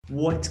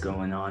What's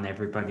going on,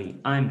 everybody?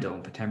 I'm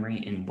Dylan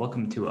Patemry, and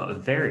welcome to a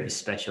very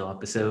special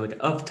episode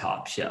of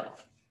Top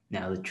Shelf.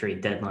 Now, the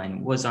trade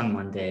deadline was on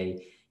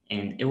Monday,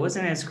 and it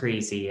wasn't as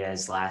crazy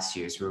as last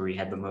year's, where we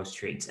had the most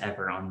trades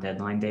ever on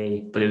deadline day,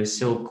 but it was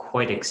still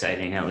quite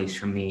exciting, at least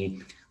for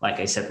me. Like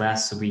I said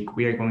last week,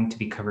 we are going to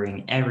be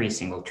covering every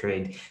single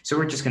trade, so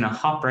we're just going to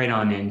hop right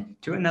on in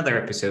to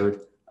another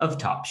episode of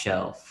Top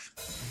Shelf.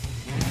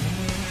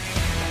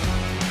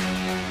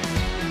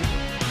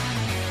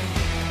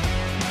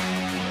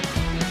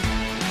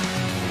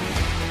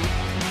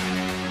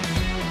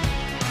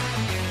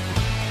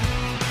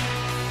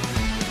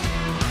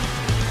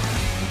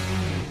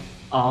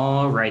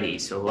 Alrighty,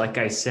 so like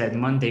I said,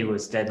 Monday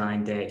was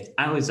deadline day.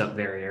 I was up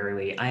very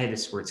early. I had a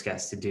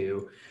sportscast to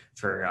do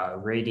for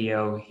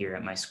radio here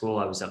at my school.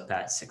 I was up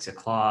at 6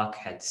 o'clock,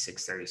 had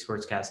 6:30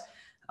 sportscast.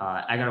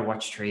 I got to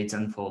watch trades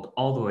unfold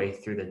all the way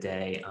through the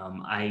day.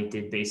 I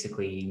did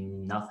basically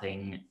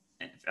nothing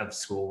of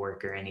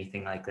schoolwork or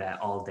anything like that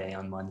all day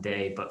on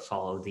Monday, but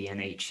followed the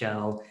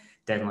NHL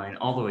deadline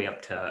all the way up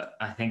to,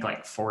 I think,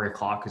 like 4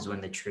 o'clock is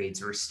when the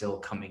trades were still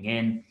coming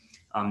in.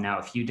 Now,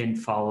 if you didn't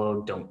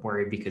follow, don't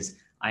worry, because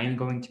I am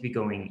going to be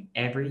going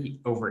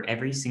over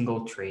every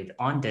single trade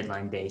on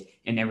deadline day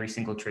and every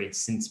single trade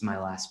since my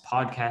last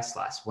podcast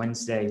last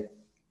Wednesday.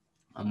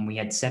 We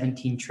had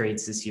 17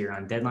 trades this year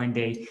on deadline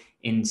day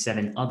and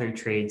 7 other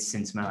trades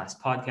since my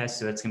last podcast.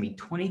 So that's going to be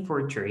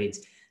 24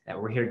 trades that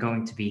we're here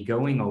going to be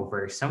going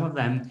over. Some of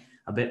them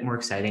a bit more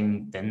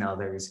exciting than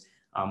others.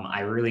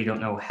 I really don't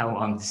know how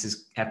long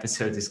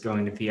episode is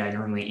going to be. I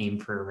normally aim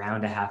for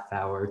around a half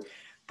hour,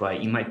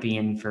 but you might be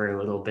in for a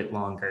little bit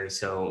longer.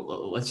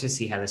 So let's just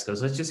see how this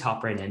goes. Let's just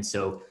hop right in.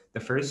 So the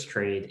first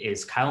trade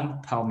is Kyle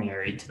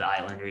Palmieri to the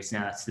Islanders.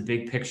 Now, that's the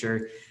big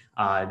picture.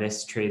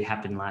 This trade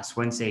happened last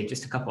Wednesday,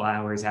 just a couple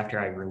hours after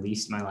I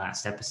released my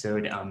last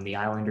episode. The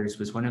Islanders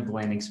was one of the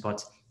landing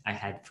spots I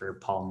had for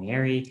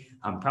Palmieri.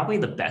 Probably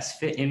the best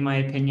fit, in my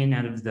opinion,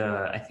 out of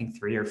the, I think,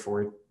 3 or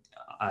 4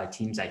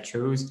 teams I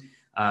chose.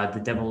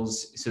 The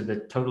Devils, so the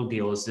total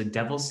deal is the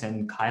Devils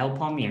send Kyle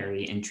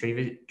Palmieri and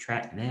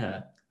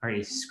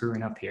already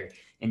screwing up here,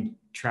 and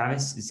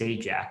Travis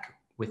Zajac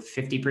with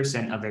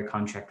 50% of their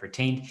contract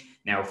retained.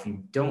 Now, if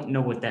you don't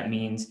know what that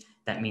means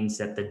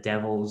that the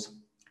Devils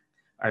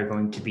are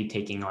going to be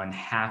taking on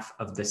half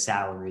of the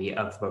salary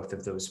of both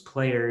of those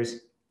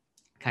players,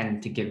 kind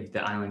of to give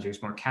the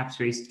Islanders more cap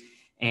space.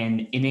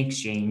 And in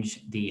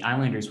exchange, the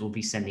Islanders will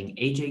be sending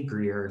AJ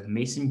Greer,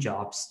 Mason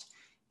Jobst,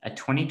 a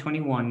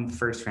 2021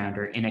 first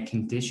rounder, and a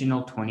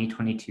conditional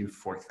 2022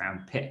 fourth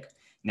round pick.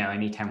 Now,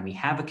 anytime we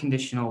have a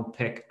conditional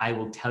pick, I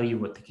will tell you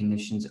what the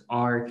conditions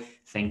are.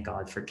 Thank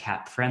God for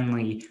Cap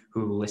Friendly,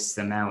 who lists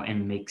them out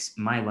and makes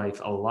my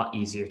life a lot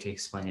easier to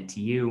explain it to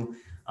you.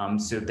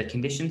 So the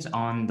conditions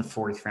on the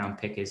fourth round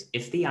pick is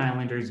if the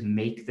Islanders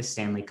make the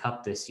Stanley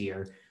Cup this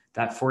year,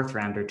 that fourth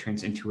rounder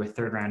turns into a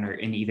third rounder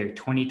in either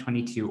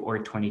 2022 or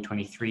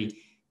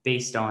 2023,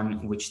 based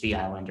on which the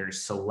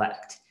Islanders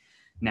select.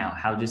 Now,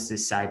 how does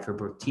this side for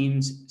both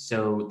teams?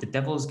 So the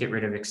Devils get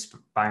rid of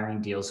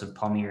expiring deals of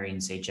Palmieri and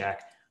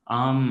Zajac,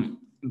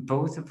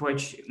 both of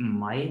which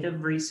might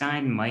have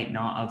re-signed, might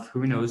not have,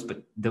 who knows,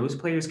 but those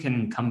players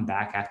can come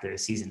back after the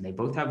season. They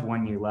both have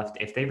 1 year left.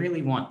 If they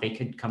really want, they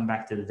could come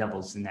back to the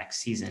Devils the next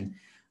season.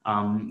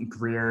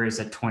 Greer is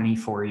a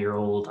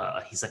 24-year-old.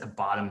 He's like a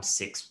bottom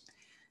 6,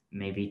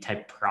 maybe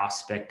type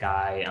prospect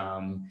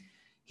guy.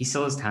 He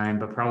still has time,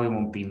 but probably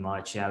won't be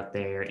much out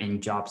there.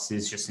 And Jobs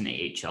is just an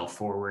AHL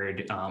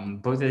forward.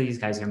 Both of these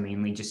guys are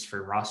mainly just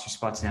for roster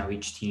spots. Now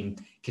each team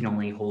can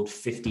only hold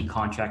 50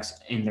 contracts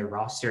in their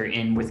roster.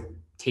 And with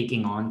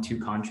taking on 2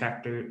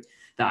 contractors,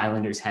 the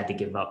Islanders had to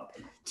give up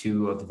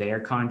 2 of their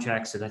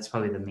contracts. So that's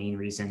probably the main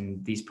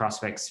reason. These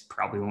prospects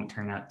probably won't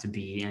turn out to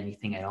be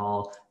anything at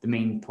all. The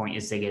main point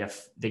is they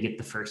get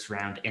the first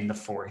round and the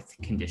fourth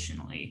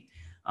conditionally.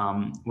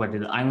 What do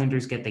the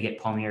Islanders get? They get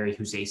Palmieri,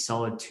 who's a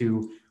solid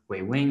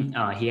 2-way wing.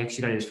 He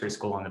actually got his first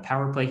goal on the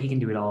power play. He can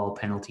do it all: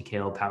 penalty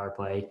kill, power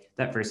play,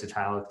 that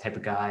versatile type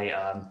of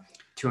guy.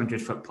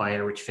 200-foot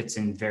player, which fits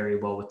in very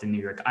well with the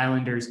New York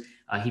Islanders.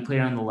 He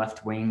played on the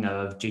left wing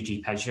of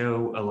J.G.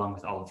 Pageau along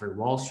with Oliver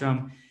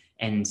Wahlstrom.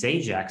 And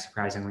Zajac,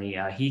 surprisingly,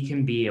 he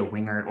can be a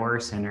winger or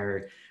a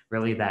center,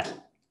 really that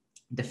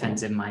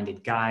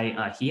defensive-minded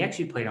guy. He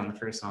actually played on the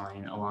first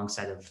line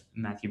alongside of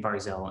Matthew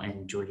Barzal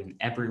and Jordan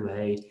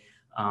Eberle.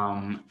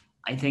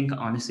 I think,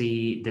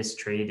 honestly, this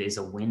trade is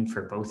a win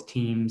for both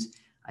teams.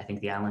 I think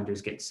the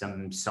Islanders get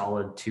some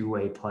solid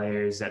 2-way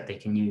players that they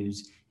can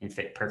use and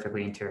fit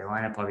perfectly into their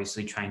lineup,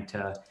 obviously trying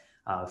to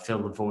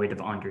fill the void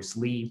of Anders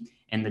Lee.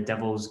 And the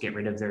Devils get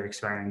rid of their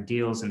expiring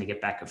deals, and they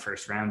get back a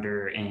first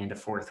rounder and a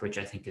fourth, which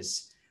I think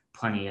is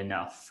plenty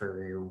enough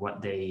for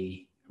what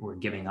they were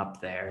giving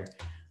up there.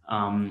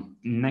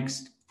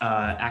 Next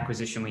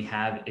acquisition we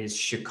have is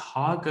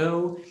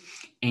Chicago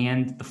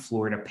and the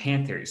Florida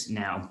Panthers.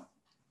 Now,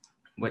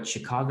 what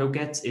Chicago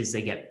gets is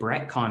they get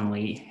Brett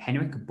Connolly,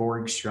 Henrik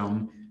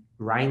Borgstrom,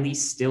 Riley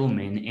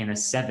Stillman, and a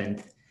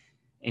 7th.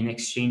 In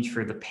exchange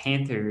for the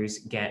Panthers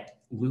get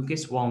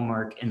Lucas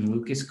Wallmark and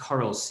Lucas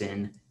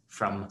Carlson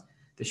from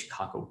the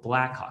Chicago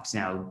Blackhawks.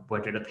 Now,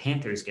 what are the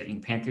Panthers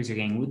getting? Panthers are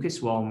getting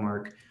Lucas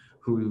Wallmark,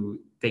 who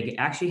they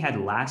actually had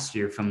last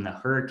year from the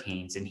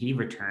Hurricanes, and he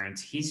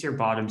returns. He's your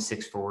bottom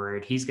six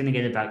forward. He's going to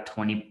get about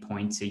 20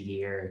 points a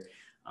year.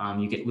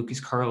 You get Lucas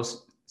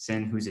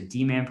Carlson, who's a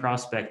D-man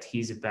prospect.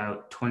 He's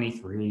about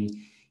 23.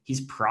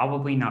 He's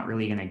probably not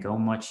really going to go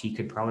much. He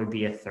could probably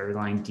be a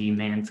third-line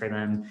D-man for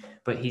them,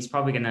 but he's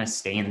probably going to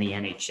stay in the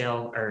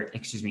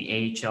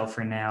AHL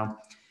for now.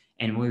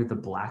 And what do the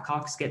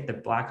Blackhawks get? The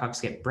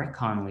Blackhawks get Brett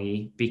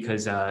Connolly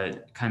because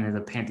kind of the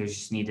Panthers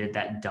just needed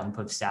that dump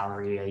of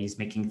salary. He's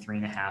making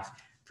 3.5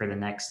 for the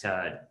next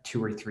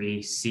 2 or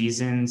 3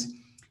 seasons.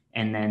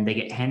 And then they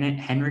get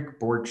Henrik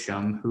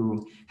Borgstrom,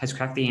 who has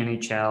cracked the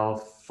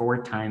NHL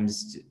 4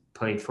 times,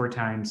 played 4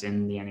 times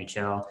in the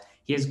NHL.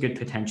 He has good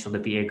potential to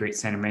be a great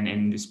centerman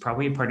and is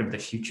probably a part of the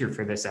future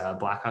for this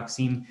Blackhawks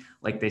team.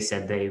 Like they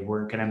said, they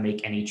weren't going to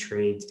make any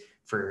trades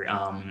for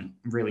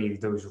really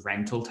those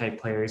rental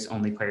type players,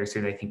 only players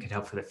who they think could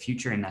help for the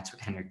future. And that's what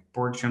Henrik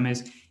Borgstrom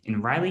is.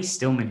 And Riley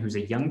Stillman, who's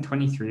a young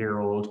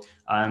 23-year-old,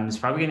 is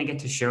probably going to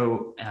get to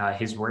show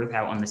his worth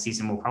out on the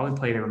season. Will probably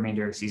play the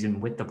remainder of the season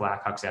with the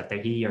Blackhawks out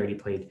there. He already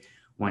played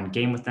 1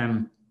 game with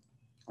them.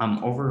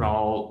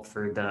 Overall,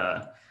 for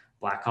the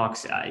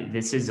Blackhawks,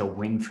 this is a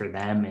win for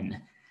them. And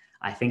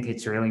I think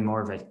it's really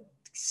more of a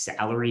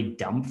salary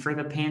dump for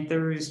the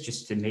Panthers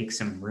just to make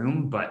some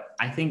room. But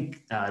I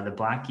think the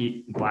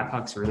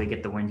Blackhawks really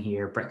get the win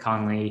here. Brett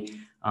Connolly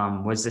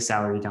was the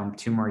salary dump,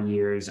 2 more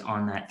years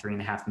on that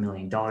 $3.5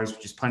 million,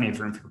 which is plenty of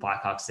room for the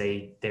Blackhawks.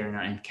 They're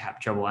not in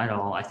cap trouble at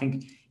all. I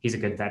think he's a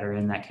good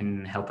veteran that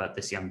can help out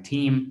this young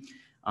team.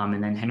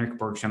 And then Henrik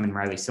Borgstrom and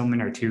Riley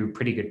Stillman are 2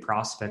 pretty good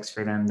prospects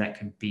for them that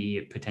could be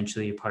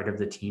potentially a part of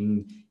the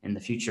team in the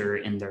future.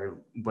 And they're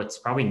what's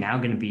probably now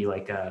going to be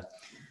like a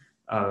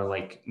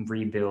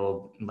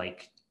rebuild,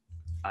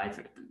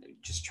 I've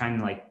just trying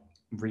to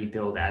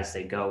rebuild as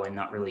they go and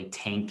not really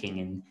tanking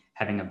and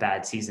having a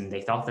bad season.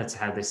 They thought that's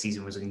how the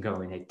season was going to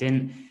go, and it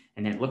didn't.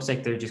 And it looks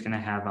like they're just going to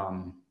have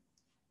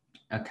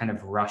a kind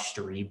of rush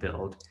to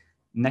rebuild.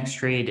 Next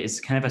trade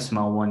is kind of a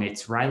small one.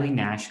 It's Riley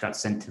Nash got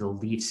sent to the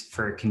Leafs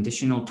for a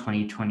conditional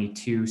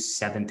 2022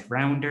 7th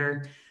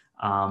rounder.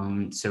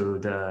 So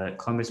the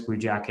Columbus Blue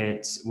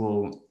Jackets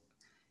will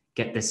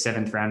get the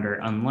 7th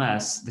rounder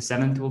unless the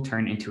 7th will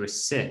turn into a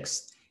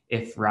 6th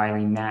if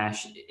Riley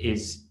Nash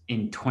is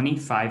in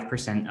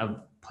 25%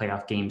 of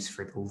playoff games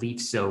for the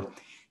Leafs. So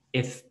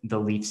if the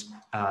Leafs,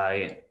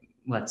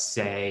 let's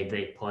say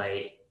they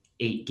play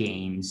 8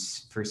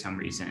 games for some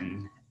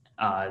reason,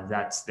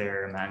 that's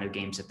their amount of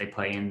games that they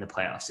play in the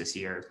playoffs this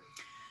year.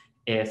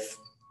 If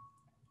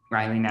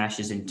Riley Nash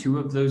is in 2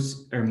 of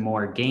those or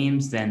more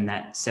games, then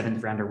that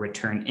 7th rounder would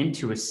turn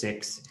into a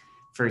 6th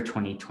for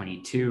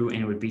 2022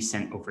 and would be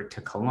sent over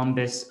to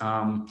Columbus.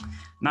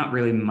 Not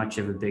really much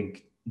of a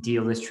big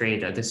deal, this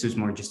trade. This was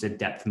more just a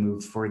depth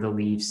move for the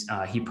Leafs.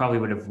 He probably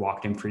would have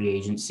walked in free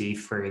agency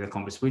for the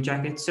Columbus Blue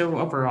Jackets. So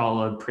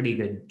overall, a pretty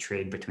good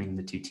trade between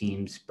the 2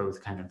 teams, both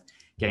kind of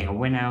getting a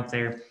win out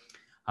there.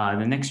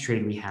 The next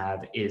trade we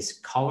have is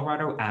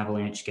Colorado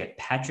Avalanche get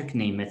Patrick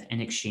Nemeth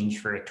in exchange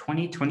for a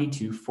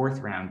 2022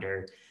 4th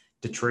rounder.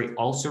 Detroit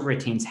also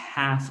retains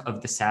half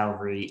of the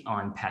salary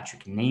on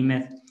Patrick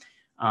Nemeth.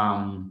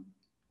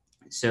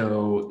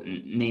 So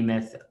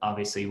Nemeth,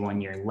 obviously 1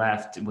 year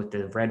left with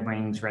the Red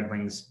Wings. Red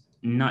Wings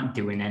not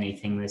doing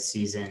anything this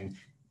season.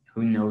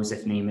 Who knows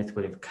if Nemeth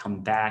would have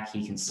come back?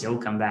 He can still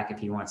come back if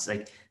he wants.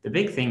 The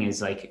big thing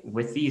is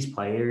with these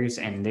players,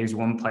 and there's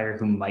one player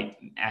who might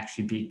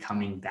actually be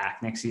coming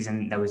back next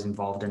season that was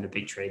involved in a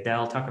big trade that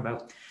I'll talk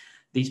about.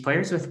 These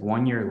players with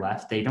 1 year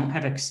left, they don't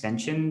have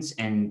extensions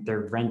and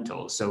they're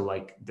rentals. So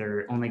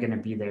they're only going to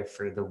be there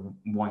for the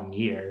 1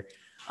 year.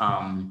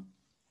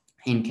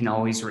 And can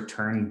always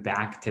return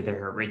back to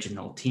their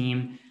original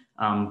team.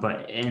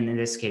 But in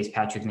this case,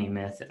 Patrick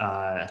Nemeth,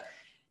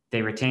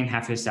 they retain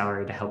half his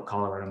salary to help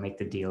Colorado make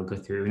the deal go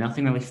through.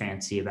 Nothing really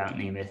fancy about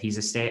Nemeth. He's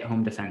a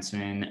stay-at-home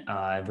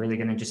defenseman, really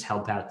going to just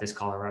help out this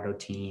Colorado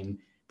team,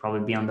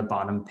 probably be on the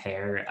bottom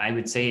pair. I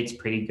would say it's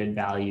pretty good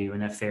value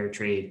and a fair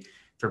trade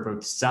for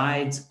both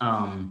sides.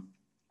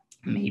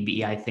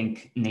 Maybe I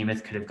think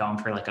Nemeth could have gone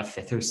for a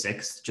 5th or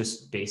 6th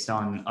just based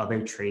on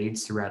other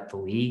trades throughout the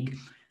league.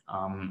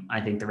 I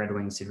think the Red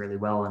Wings did really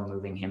well in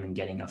moving him and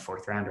getting a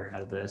 4th rounder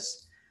out of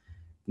this.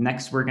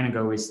 Next, we're going to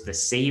go is the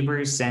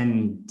Sabres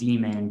send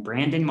D-man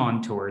Brandon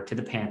Montour to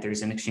the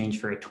Panthers in exchange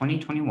for a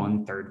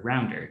 2021 3rd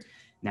rounder.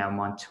 Now,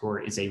 Montour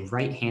is a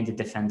right-handed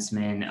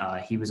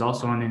defenseman. He was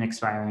also on an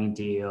expiring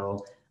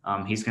deal.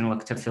 He's going to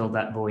look to fill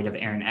that void of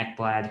Aaron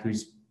Ekblad,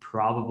 who's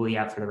probably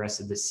out for the rest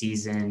of the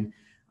season.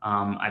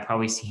 I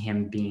probably see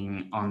him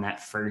being on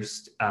that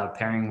first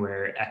pairing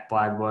where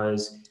Ekblad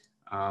was.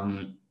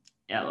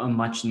 A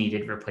much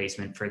needed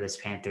replacement for this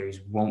Panthers.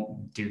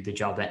 Won't do the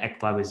job that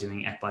Ekblad was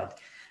doing. Ekblad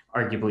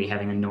arguably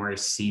having a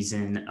Norris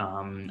season,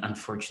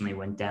 unfortunately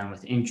went down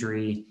with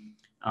injury.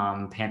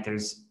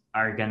 Panthers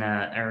are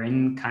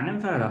in kind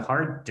of a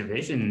hard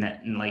division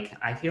that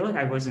I feel like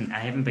I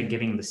haven't been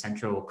giving the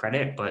Central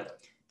credit,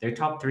 but their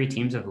top three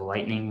teams are the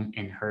Lightning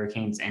and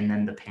Hurricanes, and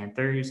then the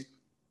Panthers.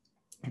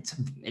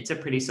 It's a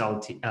pretty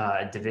solid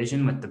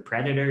division with the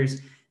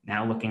Predators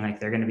now looking like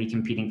they're going to be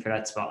competing for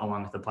that spot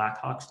along with the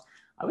Blackhawks.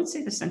 I would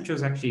say the Central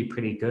is actually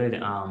pretty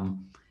good,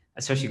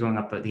 especially going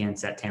up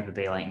against that Tampa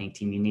Bay Lightning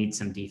team. You need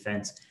some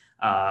defense.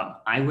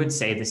 I would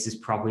say this is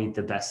probably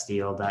the best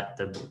deal that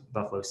the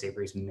Buffalo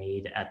Sabres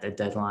made at the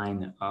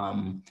deadline.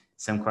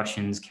 Some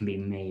questions can be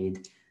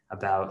made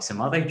about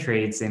some other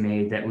trades they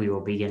made that we will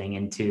be getting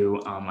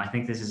into. I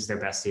think this is their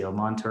best deal.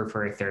 Montour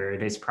for a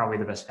third is probably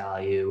the best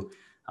value.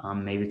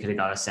 Maybe could have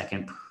got a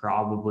second,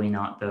 probably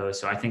not though.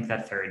 So I think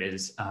that third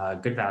is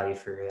good value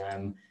for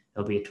them.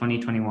 It'll be a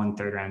 2021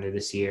 third rounder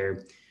this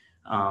year.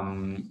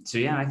 So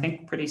yeah, I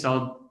think pretty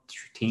solid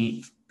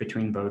team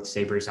between both.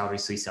 Sabres,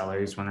 obviously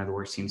Sellers, one of the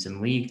worst teams in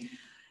the league.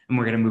 And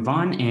we're going to move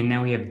on. And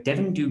now we have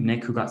Devin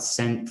Dubnyk, who got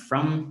sent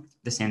from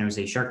the San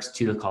Jose Sharks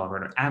to the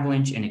Colorado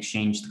Avalanche. In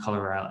exchange, the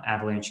Colorado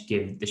Avalanche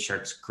give the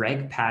Sharks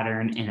Greg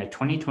Pattern and a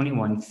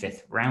 2021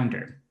 fifth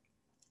rounder.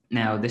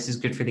 Now, this is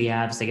good for the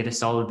Avs. They get a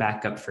solid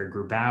backup for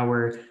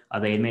Grubauer.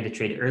 They had made a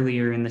trade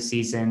earlier in the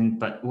season,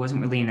 but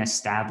wasn't really an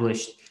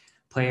established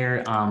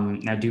player.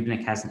 Now,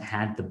 Dubnyk hasn't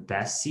had the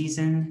best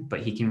season,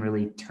 but he can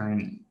really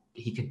turn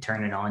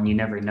it on. You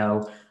never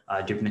know.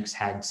 Dubnyk's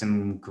had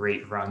some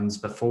great runs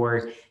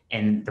before.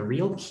 And the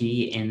real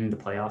key in the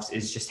playoffs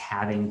is just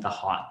having the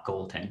hot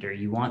goaltender.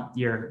 You want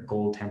your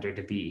goaltender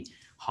to be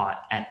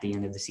hot at the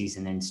end of the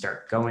season and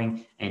start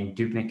going. And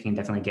Dubnyk can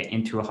definitely get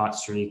into a hot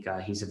streak.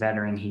 He's a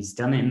veteran. He's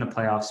done it in the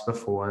playoffs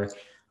before.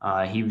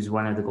 He was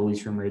one of the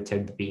goalies rumored to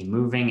be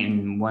moving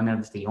and one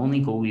of the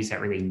only goalies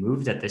that really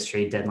moved at this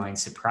trade deadline,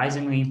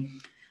 surprisingly.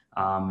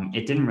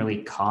 It didn't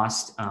really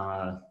cost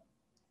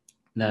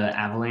the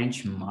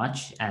Avalanche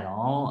much at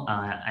all.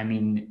 I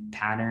mean,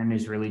 Pattern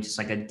is really just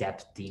like a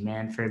depth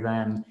D-man for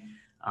them.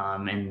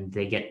 And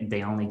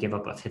they only give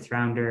up a fifth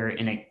rounder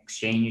in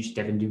exchange.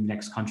 Devin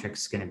Dubnyk's contract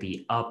is going to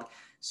be up.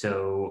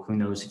 So who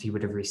knows if he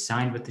would have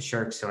re-signed with the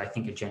Sharks. So I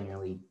think a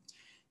genuinely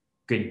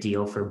good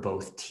deal for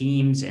both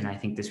teams. And I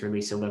think this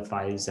really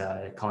solidifies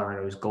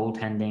Colorado's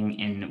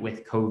goaltending. And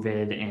with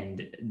COVID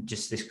and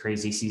just this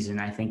crazy season,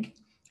 I think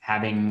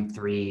having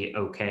three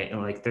okay,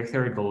 like their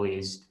third goalie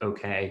is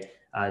okay.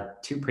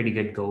 Two pretty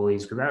good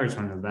goalies. Grubauer is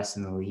one of the best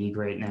in the league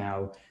right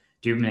now.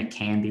 Dubnyk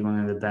can be one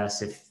of the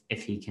best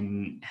if he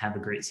can have a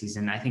great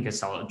season. I think a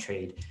solid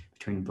trade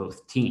between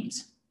both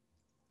teams.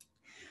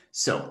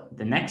 So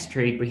the next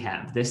trade we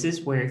have, this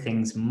is where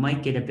things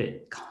might get a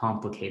bit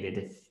complicated.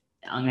 If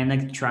I'm going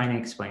to try and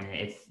explain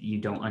it if you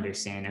don't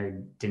understand or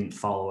didn't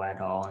follow at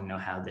all and know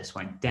how this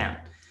went down.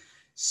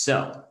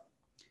 So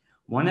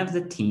one of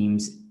the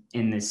teams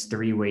in this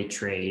three-way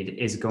trade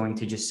is going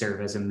to just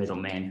serve as a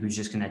middleman who's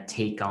just going to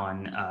take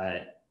on,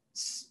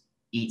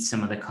 eat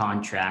some of the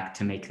contract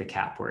to make the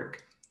cap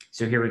work.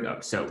 So here we go.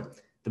 So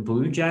the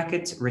Blue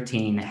Jackets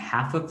retain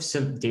half of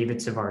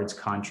David Savard's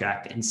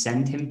contract and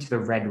send him to the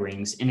Red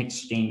Wings in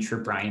exchange for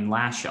Brian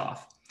Lashoff.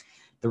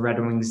 The Red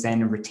Wings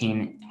then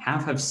retain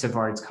half of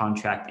Savard's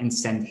contract and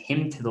send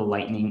him to the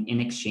Lightning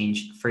in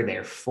exchange for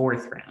their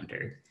fourth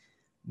rounder.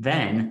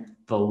 Then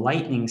the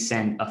Lightning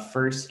send a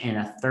first and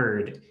a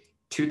third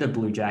to the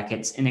Blue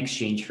Jackets in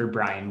exchange for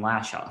Brian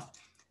Lashoff.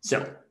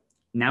 So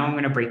now I'm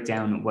going to break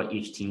down what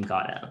each team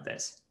got out of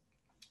this.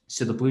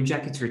 So the Blue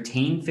Jackets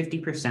retain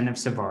 50% of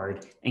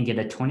Savard and get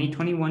a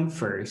 2021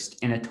 first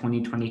and a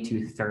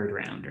 2022 third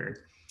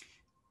rounder.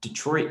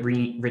 Detroit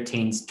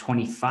retains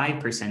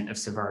 25% of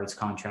Savard's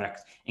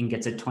contract and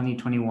gets a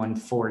 2021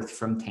 fourth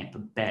from Tampa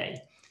Bay.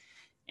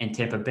 And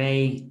Tampa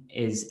Bay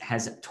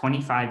has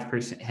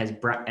 25%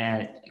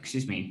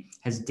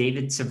 has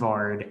David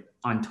Savard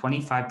on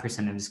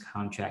 25% of his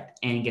contract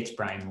and gets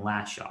Brian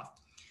Lashoff.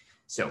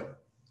 So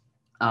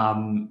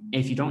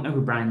if you don't know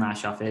who Brian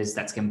Lashoff is,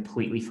 that's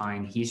completely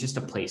fine. He's just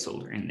a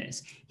placeholder in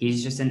this.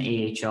 He's just an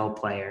AHL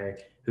player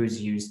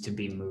who's used to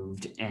be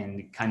moved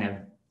and kind of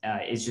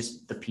is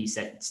just the piece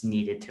that's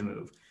needed to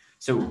move.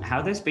 So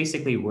how this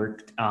basically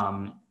worked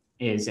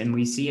is, and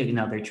we see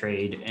another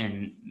trade,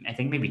 and I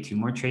think maybe two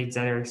more trades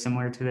that are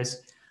similar to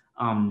this.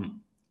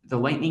 The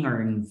Lightning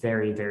are in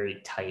very,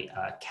 very tight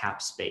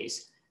cap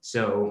space.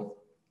 So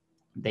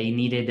they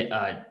needed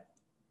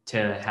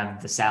to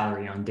have the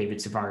salary on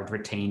David Savard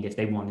retained if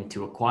they wanted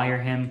to acquire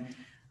him.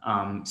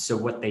 So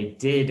what they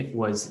did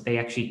was they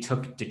actually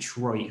took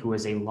Detroit, who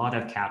has a lot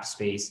of cap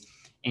space,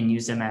 and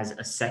used them as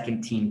a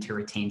second team to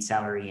retain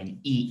salary and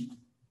eat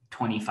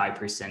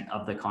 25%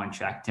 of the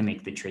contract to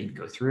make the trade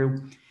go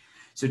through.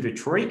 So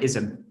Detroit is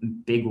a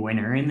big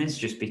winner in this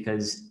just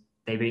because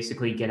they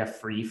basically get a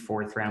free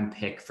fourth round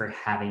pick for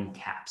having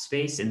cap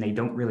space, and they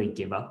don't really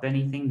give up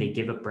anything. They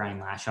give up Brian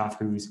Lashoff,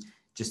 who's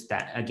just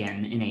that,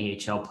 again, an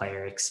AHL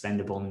player,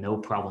 expendable, no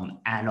problem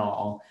at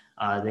all.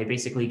 They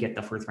basically get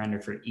the fourth rounder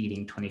for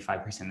eating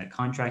 25% of the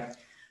contract.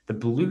 The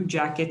Blue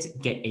Jackets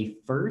get a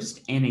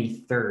first and a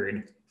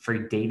third for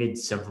David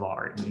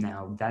Savard.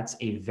 Now, that's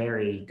a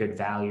very good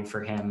value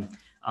for him.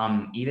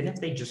 Even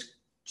if they just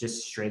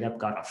straight up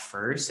got a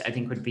first, I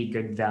think would be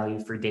good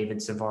value for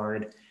David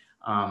Savard.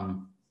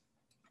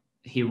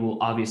 he will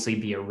obviously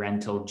be a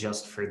rental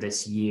just for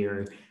this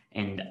year.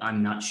 And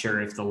I'm not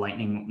sure if the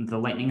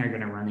Lightning are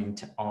going to run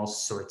into all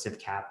sorts of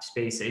cap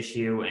space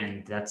issue,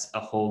 and that's a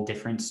whole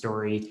different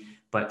story.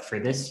 But for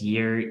this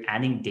year,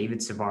 adding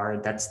David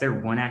Savard, that's their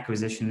one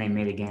acquisition they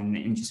made again,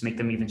 and just make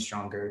them even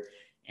stronger.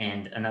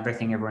 And another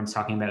thing everyone's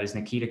talking about is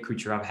Nikita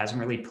Kucherov hasn't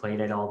really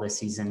played at all this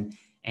season,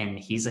 and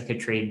he's like a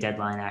trade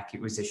deadline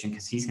acquisition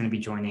because he's going to be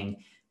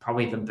joining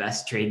probably the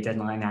best trade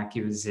deadline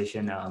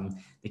acquisition.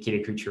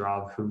 Nikita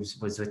Kucherov, who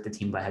was with the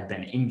team but had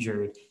been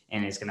injured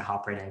and is going to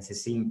hop right into the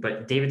team.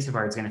 But David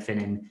Savard is going to fit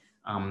in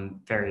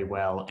very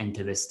well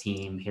into this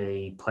team.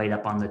 He played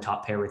up on the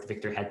top pair with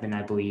Victor Hedman,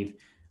 I believe,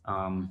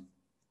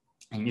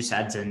 and just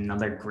adds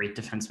another great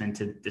defenseman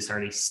to this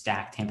already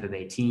stacked Tampa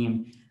Bay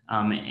team.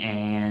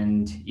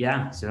 And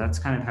yeah, so that's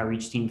kind of how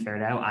each team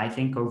fared out. I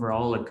think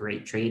overall a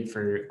great trade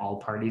for all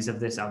parties of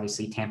this.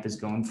 Obviously, Tampa's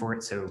going for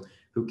it, so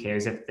who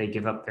cares if they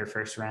give up their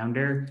first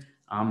rounder?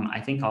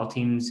 I think all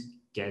teams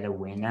get a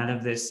win out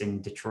of this,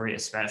 in Detroit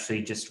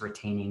especially, just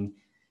retaining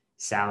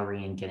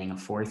salary and getting a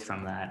fourth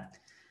from that.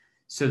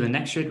 So the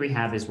next trade we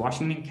have is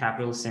Washington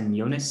Capitals send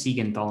Jonas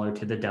Siegenthaler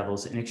to the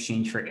Devils in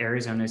exchange for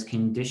Arizona's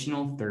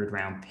conditional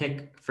third-round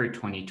pick for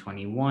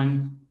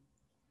 2021.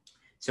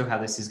 So how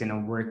this is going to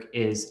work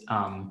is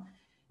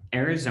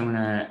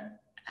Arizona,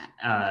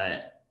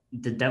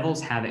 the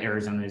Devils have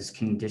Arizona's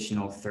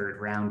conditional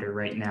third rounder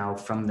right now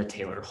from the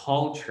Taylor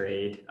Hall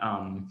trade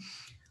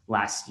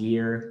last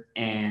year.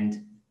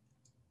 And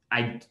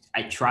I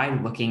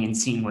tried looking and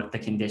seeing what the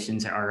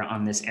conditions are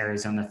on this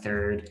Arizona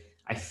third.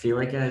 I feel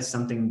like it has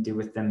something to do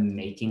with them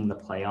making the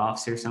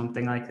playoffs or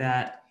something like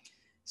that.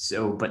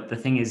 So, but the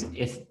thing is,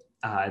 if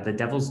the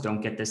Devils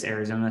don't get this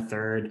Arizona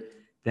third,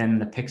 then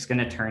the pick's going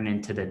to turn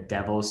into the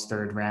Devils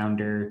third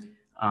rounder.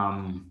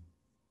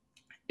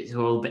 It's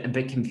a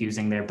bit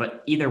confusing there,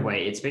 but either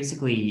way, it's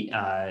basically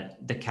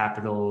the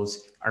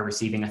Capitals are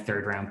receiving a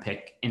third round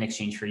pick in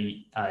exchange for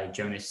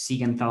Jonas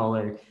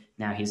Siegenthaler.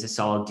 Now he's a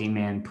solid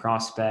D-man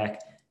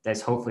prospect that's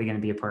hopefully going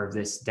to be a part of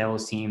this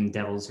Devils team.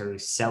 Devils are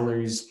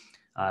sellers.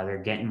 They're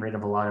getting rid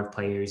of a lot of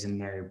players,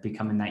 and they're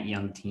becoming that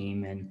young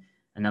team and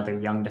another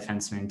young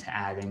defenseman to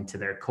add into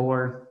their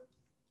core.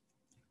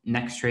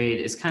 Next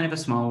trade is kind of a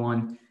small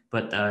one,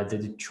 but the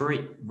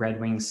Detroit Red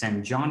Wings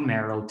send John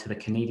Merrill to the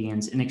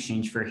Canadiens in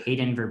exchange for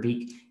Hayden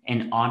Verbeek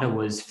and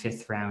Ottawa's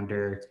fifth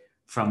rounder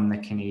from the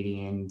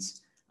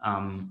Canadiens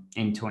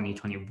in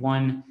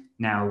 2021.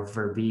 Now,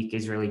 Verbeek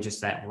is really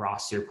just that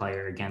roster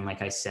player. Again,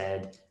 like I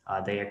said,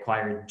 they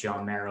acquired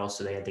John Merrill,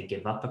 so they had to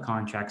give up a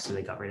contract, so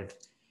they got rid of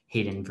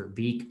Hayden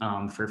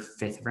Verbeek for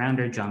fifth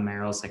rounder. John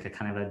Merrill's like a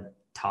kind of a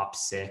top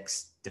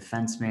six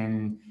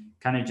defenseman,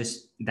 kind of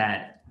just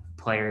that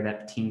player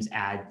that teams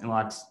add. A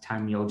lot of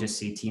time you'll just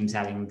see teams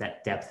adding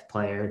that depth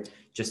player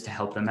just to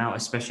help them out,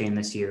 especially in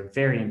this year.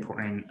 Very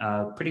important,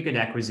 pretty good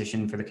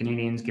acquisition for the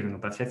Canadiens, giving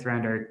up a fifth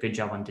rounder. Good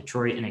job on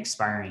Detroit, an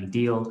expiring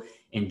deal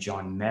in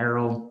John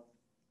Merrill.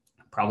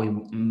 Probably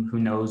who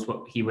knows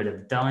what he would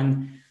have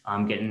done,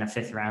 getting a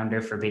fifth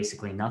rounder for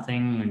basically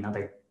nothing.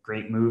 Another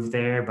great move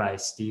there by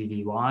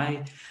Stevie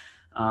Y.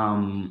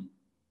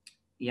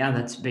 Yeah,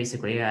 that's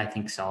basically it. I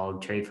think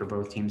solid trade for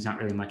both teams. Not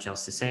really much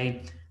else to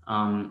say.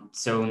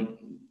 So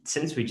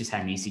since we just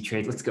had an easy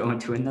trade, let's go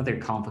into another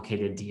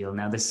complicated deal.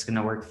 Now, this is going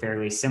to work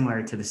fairly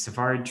similar to the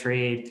Savard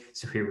trade.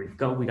 So here we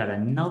go. We got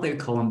another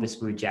Columbus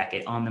Blue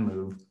Jacket on the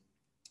move.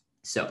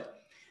 So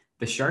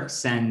the Sharks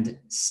send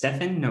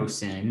Stefan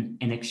Noesen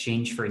in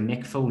exchange for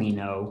Nick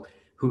Foligno,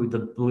 who the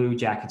Blue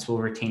Jackets will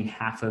retain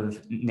half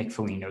of Nick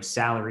Foligno's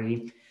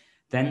salary.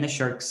 Then the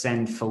Sharks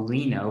send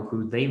Foligno,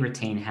 who they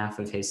retain half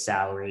of his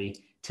salary,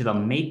 to the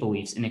Maple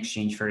Leafs in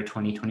exchange for a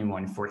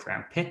 2021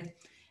 fourth-round pick.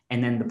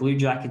 And then the Blue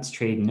Jackets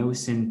trade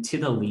Noesen to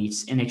the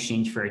Leafs in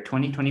exchange for a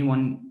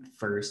 2021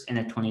 first and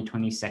a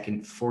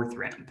 2022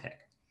 fourth-round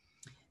pick.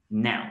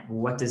 Now,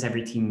 what does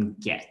every team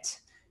get?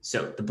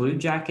 So the Blue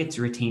Jackets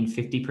retain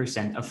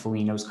 50% of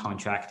Foligno's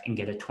contract and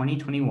get a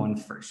 2021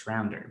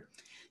 first-rounder.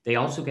 They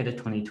also get a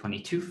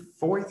 2022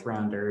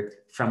 fourth-rounder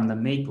from the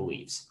Maple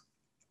Leafs.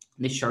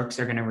 The Sharks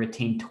are going to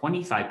retain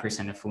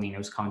 25% of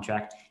Foligno's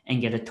contract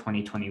and get a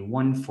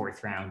 2021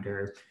 fourth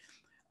rounder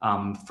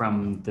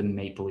from the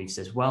Maple Leafs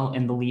as well.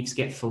 And the Leafs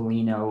get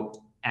Foligno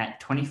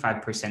at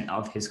 25%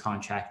 of his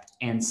contract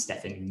and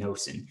Stefan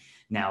Noesen.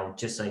 Now,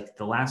 just like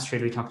the last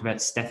trade we talked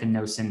about, Stefan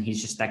Noesen,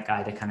 he's just that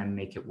guy to kind of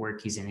make it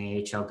work. He's an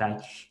AHL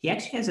guy. He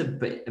actually has a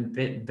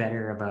bit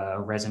better of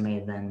a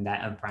resume than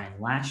that of Brian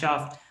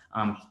Lashoff.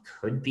 He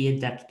could be a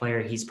depth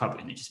player. He's probably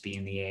going to just be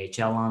in the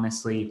AHL,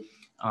 honestly.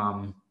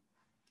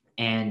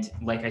 And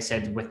like I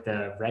said, with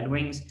the Red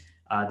Wings,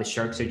 the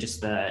Sharks are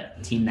just the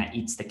team that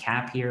eats the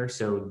cap here.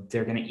 So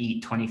they're going to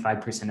eat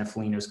 25% of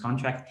Foligno's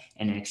contract.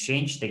 And in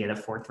exchange, they get a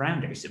fourth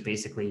rounder. So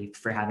basically,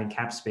 for having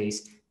cap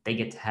space, they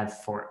get to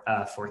have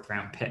fourth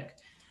round pick.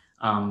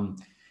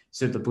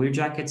 So the Blue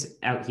Jackets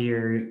out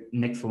here,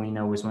 Nick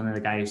Foligno was one of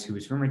the guys who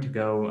was rumored to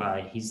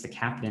go. He's the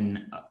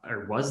captain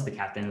or was the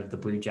captain of the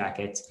Blue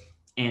Jackets.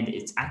 And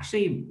it's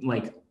actually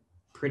like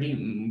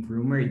pretty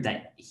rumored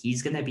that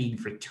he's going to be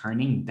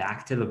returning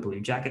back to the Blue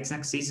Jackets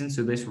next season.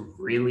 So this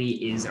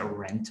really is a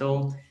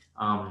rental.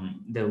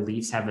 The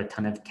Leafs have a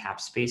ton of cap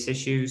space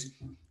issues,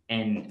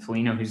 and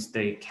Foligno, who's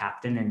the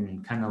captain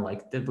and kind of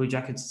like the Blue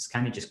Jackets, is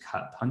kind of just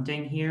cut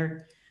punting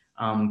here.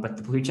 But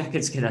the Blue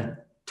Jackets get a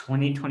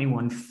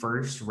 2021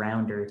 first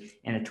rounder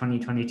and a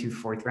 2022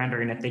 fourth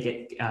rounder, and if they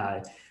get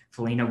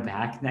Foligno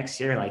back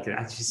next year, like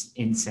that's just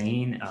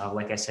insane.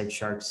 Like I said,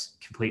 Sharks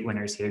complete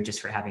winners here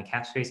just for having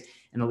cap space,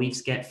 and the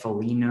Leafs get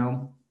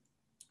Foligno,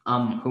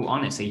 who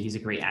honestly he's a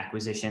great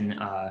acquisition.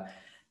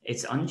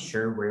 It's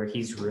unsure where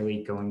he's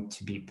really going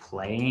to be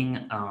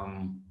playing.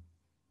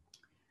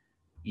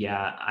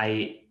 Yeah,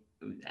 I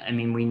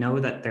mean, we know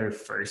that their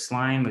first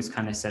line was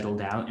kind of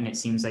settled out, and it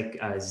seems like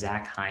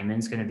Zach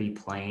Hyman's going to be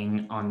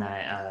playing on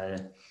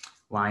that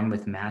line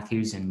with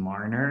Matthews and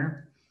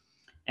Marner.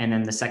 And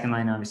then the second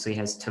line obviously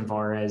has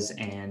Tavares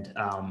and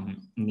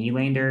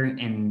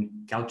Nylander, and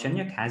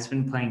Galchenyuk has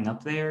been playing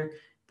up there,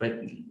 but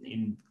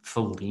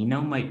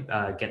Foligno might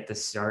get the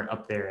start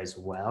up there as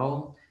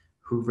well.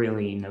 Who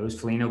really knows?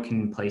 Foligno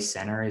can play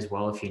center as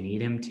well if you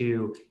need him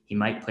to. He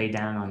might play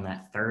down on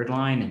that third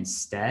line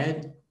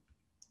instead.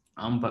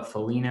 But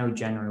Foligno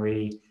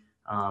generally,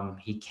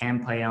 he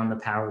can play on the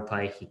power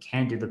play. He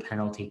can do the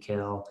penalty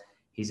kill.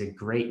 He's a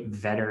great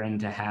veteran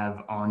to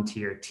have onto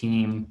your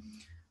team.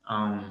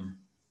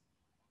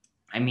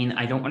 I mean,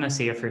 I don't want to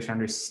say a first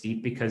rounder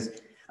steep,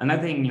 because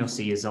another thing you'll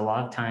see is a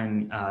lot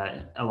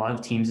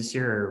of teams this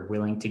year are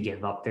willing to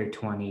give up their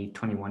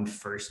 2021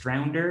 first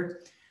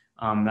rounder.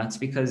 That's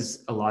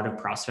because a lot of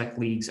prospect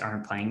leagues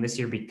aren't playing this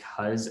year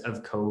because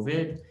of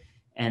COVID.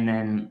 And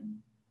then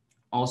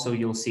also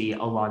you'll see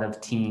a lot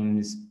of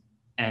teams,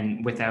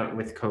 and with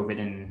COVID,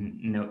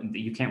 and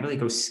you can't really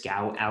go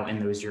scout out in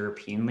those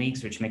European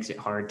leagues, which makes it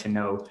hard to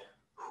know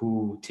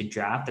who to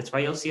draft. That's why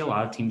you'll see a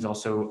lot of teams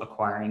also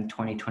acquiring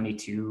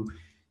 2022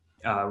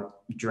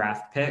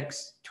 draft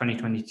picks,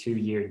 2022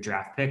 year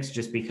draft picks,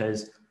 just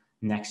because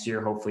next year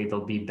hopefully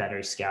there'll be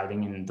better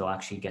scouting and they'll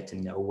actually get to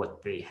know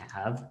what they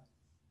have.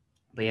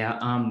 But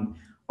yeah,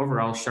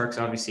 overall, Sharks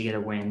obviously get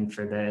a win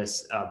for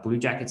this. Blue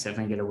Jackets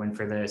definitely get a win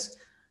for this.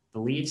 The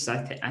Leafs,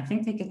 I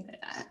think they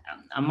get.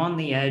 I'm on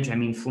the edge. I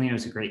mean,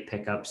 Foligno's a great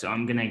pickup, so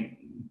I'm gonna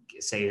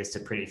say it's a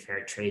pretty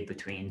fair trade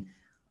between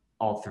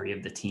all three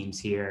of the teams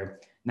here.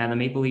 Now, the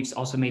Maple Leafs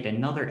also made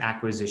another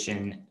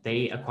acquisition.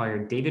 They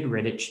acquired David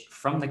Rittich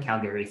from the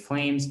Calgary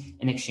Flames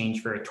in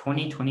exchange for a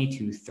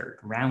 2022 third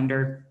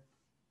rounder.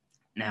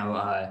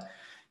 Now,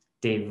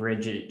 Dave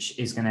Rittich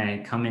is going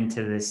to come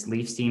into this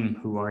Leafs team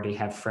who already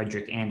have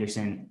Frederik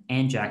Andersen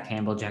and Jack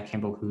Campbell. Jack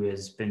Campbell, who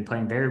has been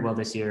playing very well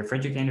this year.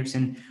 Frederik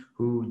Andersen,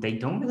 who they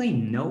don't really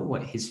know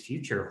what his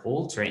future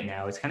holds right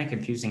now. It's kind of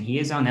confusing. He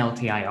is on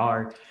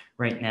LTIR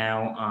right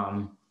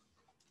now.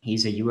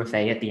 He's a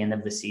UFA at the end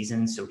of the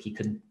season, so he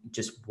could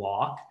just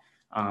walk.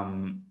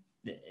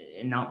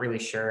 Not really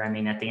sure. I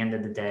mean, at the end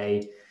of the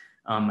day,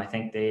 I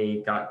think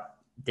they got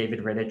David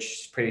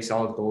Rittich, pretty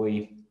solid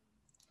goalie.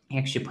 He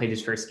actually played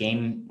his first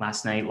game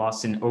last night,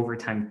 lost in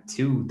overtime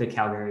to the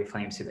Calgary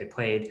Flames, who they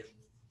played.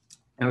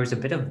 There was a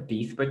bit of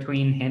beef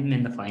between him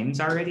and the Flames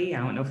already.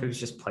 I don't know if it was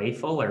just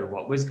playful or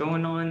what was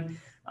going on,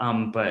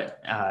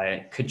 but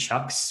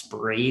Tkachuk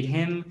sprayed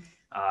him,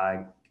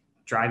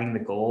 driving the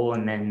goal,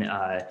 and then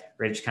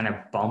Ridge kind of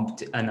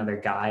bumped another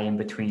guy in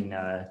between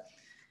a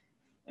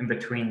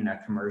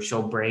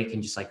commercial break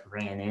and just like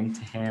ran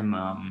into him.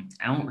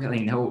 I don't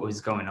really know what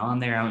was going on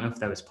there. I don't know if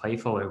that was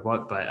playful or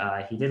what,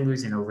 but he did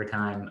lose in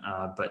overtime.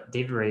 But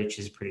David Rittich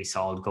is a pretty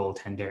solid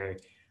goaltender.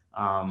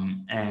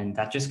 And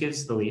that just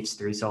gives the Leafs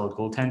three solid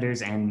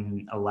goaltenders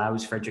and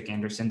allows Frederik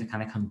Andersen to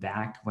kind of come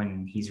back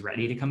when he's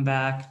ready to come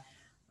back.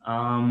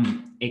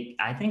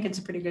 I think it's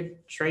a pretty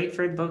good trade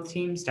for both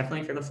teams,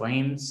 definitely for the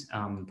Flames.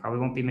 Probably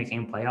won't be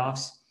making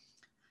playoffs.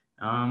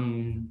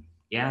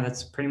 Yeah,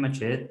 that's pretty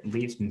much it.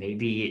 Leafs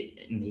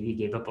maybe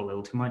gave up a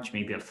little too much.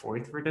 Maybe a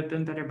fourth would have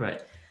been better,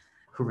 but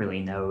who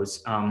really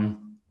knows? I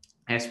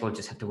guess we'll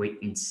just have to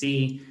wait and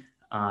see.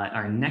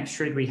 Our next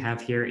trade we have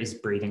here is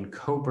Braden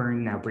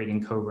Coburn. Now,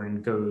 Braden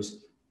Coburn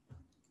goes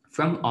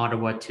from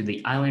Ottawa to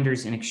the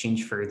Islanders in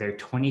exchange for their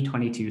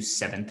 2022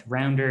 seventh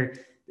rounder.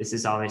 This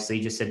is obviously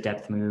just a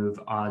depth move.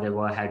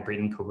 Ottawa had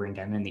Braden Coburn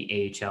down in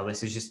the AHL.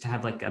 This is just to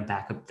have like a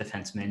backup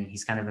defenseman.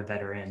 He's kind of a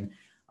veteran.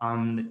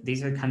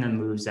 These are kind of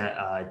moves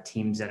that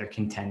teams that are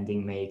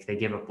contending make. They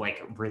give up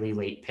like really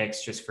late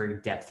picks just for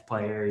depth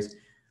players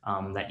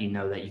that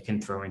that you can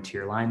throw into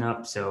your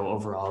lineup. So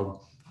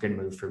overall, good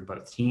move for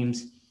both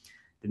teams.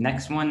 The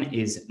next one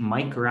is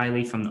Mike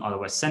Riley from the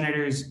Ottawa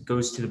Senators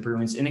goes to the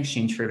Bruins in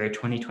exchange for their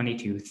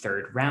 2022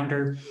 third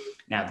rounder.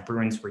 Now, the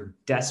Bruins were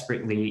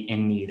desperately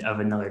in need of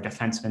another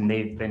defenseman.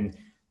 They've been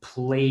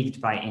plagued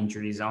by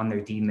injuries on their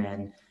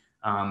D-men.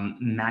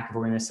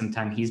 McAvoy missed some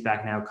time. He's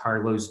back now.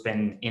 Carlo's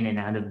been in and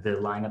out of the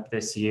lineup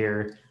this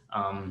year.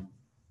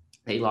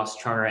 They lost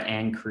Chara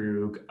and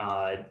Krug,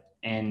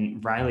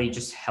 and Riley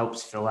just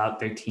helps fill out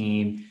their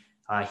team.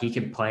 He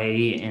could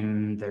play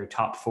in their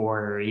top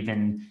four or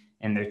even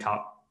in their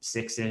top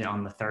six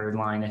on the third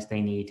line if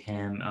they need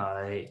him.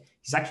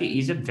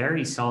 He's a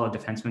very solid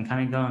defenseman,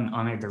 kind of going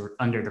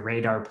under the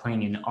radar,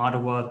 playing in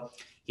Ottawa.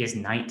 He has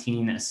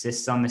 19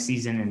 assists on the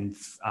season and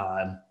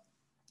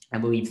I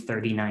believe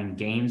 39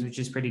 games, which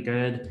is pretty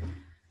good.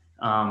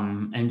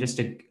 And just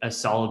a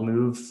solid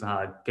move,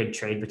 good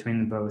trade between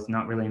them both.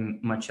 Not really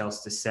much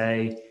else to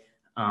say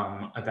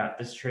about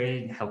this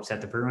trade. Helps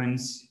out the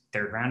Bruins.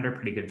 Third rounder,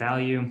 pretty good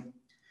value.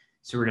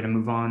 So we're going to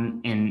move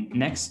on. And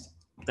next,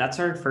 that's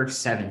our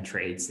first 7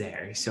 trades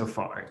there so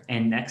far.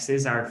 And next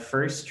is our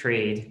first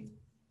trade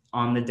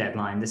on the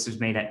deadline. This was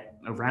made at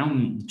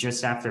around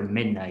just after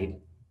midnight.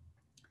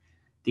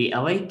 The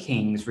LA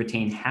Kings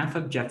retain half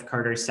of Jeff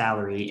Carter's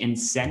salary and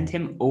send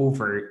him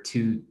over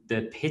to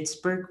the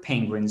Pittsburgh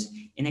Penguins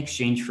in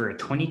exchange for a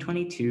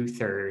 2022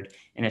 third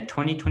and a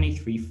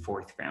 2023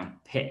 fourth round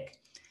pick.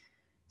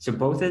 So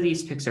both of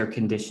these picks are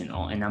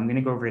conditional, and I'm going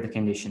to go over the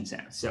conditions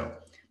now. So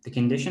the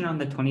condition on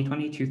the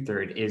 2022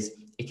 third is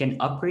it can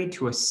upgrade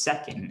to a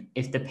second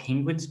if the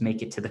Penguins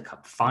make it to the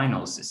Cup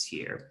Finals this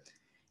year,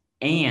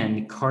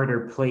 and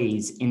Carter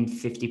plays in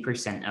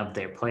 50% of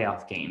their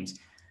playoff games.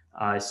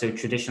 So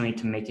traditionally,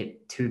 to make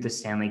it to the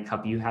Stanley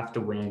Cup, you have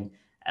to win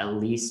at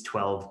least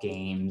 12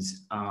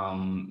 games,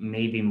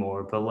 maybe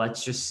more. But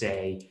let's just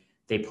say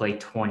they play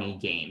 20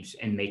 games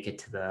and make it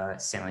to the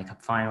Stanley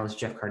Cup Finals.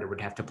 Jeff Carter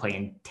would have to play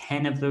in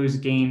 10 of those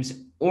games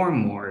or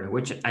more,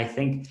 which I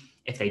think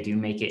if they do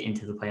make it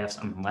into the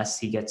playoffs, unless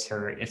he gets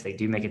hurt, if they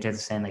do make it to the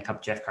Stanley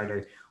Cup, Jeff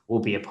Carter will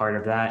be a part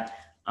of that.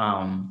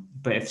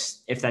 But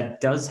if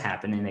that does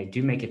happen and they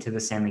do make it to the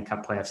Stanley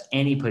Cup playoffs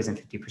and he plays in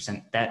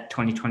 50%, that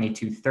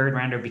 2022 third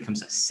rounder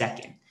becomes a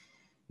second.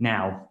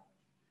 Now,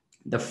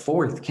 the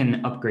fourth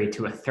can upgrade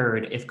to a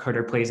third if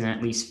Carter plays in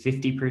at least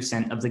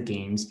 50% of the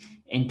games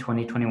in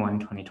 2021,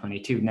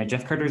 2022. Now,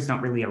 Jeff Carter is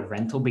not really a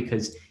rental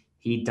because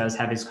he does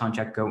have his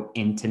contract go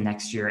into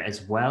next year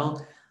as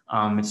well.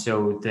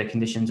 So the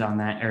conditions on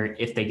that, or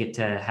if they get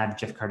to have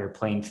Jeff Carter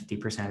playing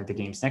 50% of the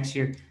games next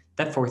year,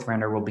 that fourth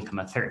rounder will become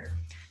a third.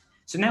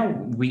 So now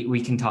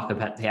we can talk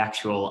about the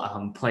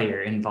actual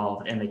player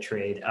involved in the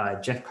trade.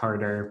 Jeff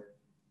Carter,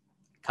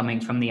 coming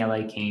from the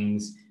LA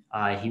Kings,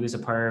 he was a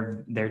part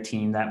of their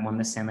team that won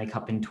the Stanley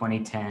Cup in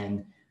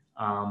 2010.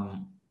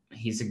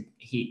 He's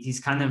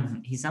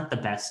not the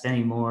best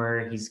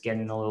anymore. He's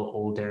getting a little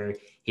older.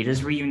 He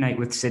does reunite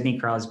with Sidney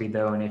Crosby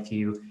though, and if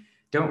you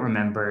don't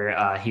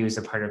remember, he was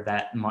a part of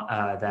that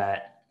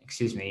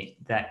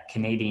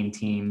Canadian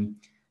team.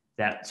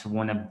 That's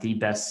one of the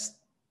best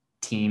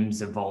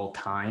teams of all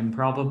time,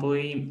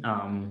 probably.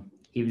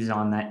 He was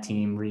on that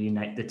team,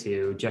 reunite the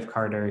two. Jeff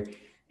Carter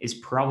is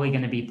probably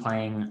going to be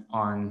playing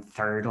on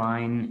third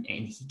line,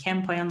 and he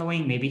can play on the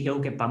wing. Maybe he'll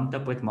get bumped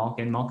up with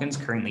Malkin. Malkin's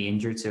currently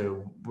injured,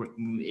 so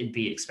it'd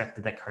be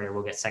expected that Carter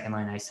will get second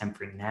line ice time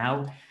for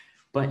now,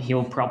 but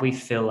he'll probably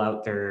fill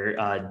out their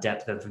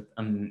depth of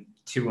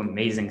 2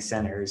 amazing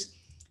centers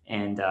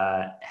and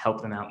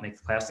help them out make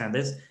the playoffs. Now,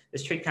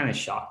 this trade kind of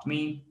shocked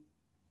me.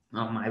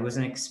 I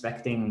wasn't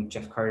expecting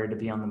Jeff Carter to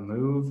be on the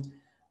move.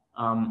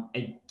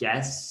 I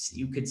guess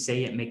you could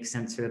say it makes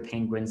sense for the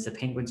Penguins. The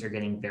Penguins are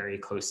getting very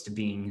close to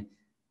being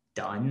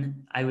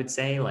done, I would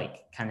say,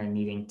 like kind of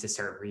needing to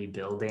start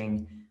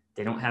rebuilding.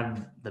 They don't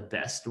have the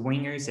best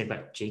wingers. They've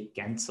got Jake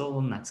Gensel,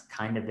 and that's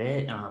kind of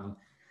it.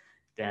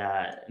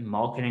 That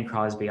Malkin and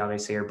Crosby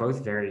obviously are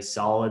both very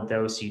solid,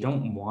 though, so you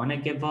don't want to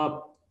give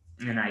up.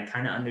 And I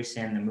kind of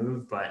understand the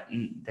move, but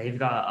they've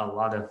got a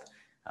lot of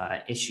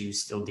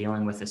issues still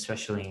dealing with,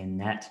 especially in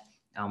net,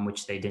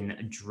 which they didn't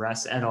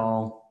address at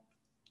all.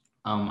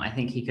 I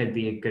think he could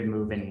be a good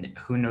move, and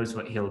who knows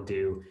what he'll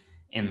do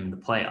in the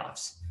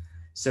playoffs.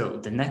 So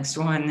the next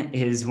one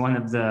is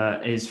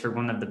for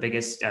one of the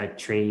biggest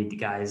trade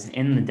guys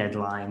in the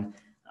deadline.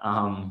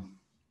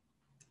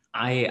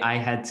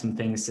 I had some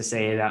things to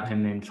say about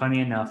him, and funny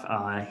enough,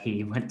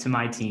 he went to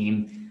my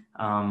team.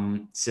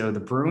 So the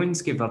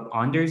Bruins give up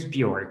Anders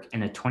Bjork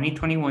and a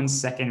 2021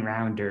 second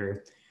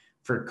rounder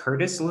for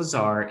Curtis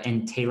Lazar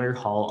and Taylor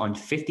Hall on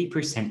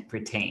 50%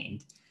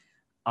 retained.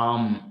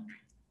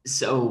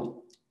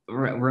 So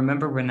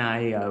remember when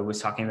I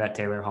was talking about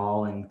Taylor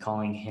Hall and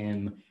calling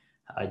him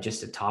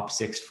just a top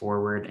 6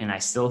 forward, and I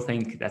still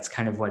think that's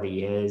kind of what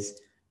he is,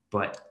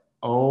 but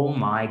oh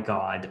my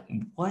God,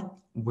 what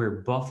were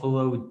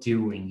Buffalo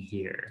doing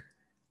here?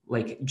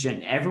 Like,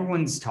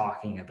 everyone's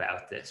talking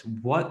about this.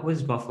 What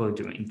was Buffalo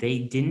doing? They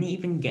didn't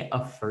even get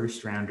a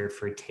first rounder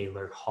for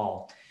Taylor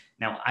Hall.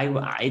 Now, I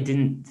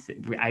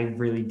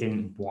really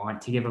didn't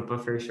want to give up a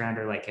first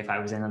rounder. Like, if I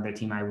was another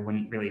team, I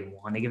wouldn't really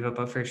want to give up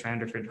a first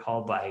rounder for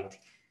Hall, but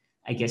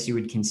I guess you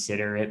would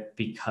consider it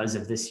because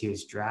of this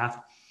year's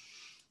draft.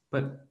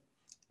 But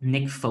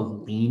Nick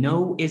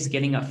Foligno is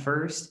getting a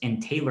first,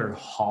 and Taylor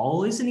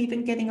Hall isn't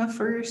even getting a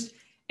first.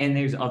 And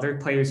there's other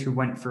players who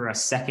went for a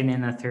second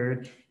and a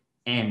third,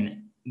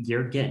 and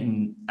you're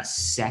getting a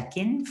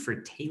second for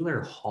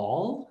Taylor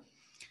Hall.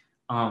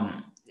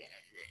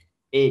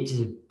 It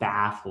just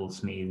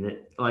baffles me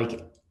that,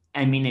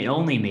 it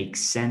only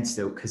makes sense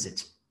though, because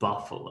it's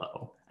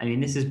Buffalo. I mean,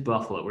 this is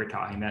Buffalo we're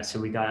talking about, so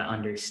we got to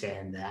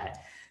understand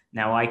that.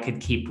 Now I could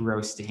keep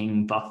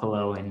roasting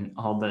Buffalo and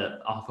all the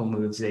awful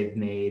moves they've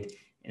made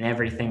and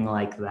everything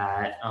like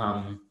that.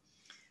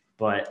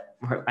 But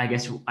I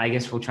guess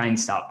we'll try and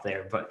stop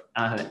there. But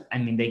I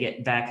mean, they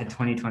get back a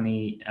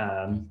 2020.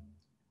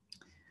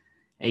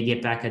 They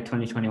get back a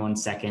 2021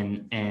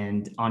 second,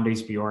 and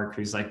Anders Bjork,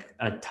 who's like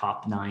a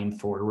top 9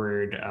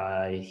 forward,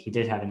 he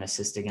did have an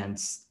assist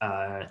against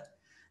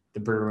the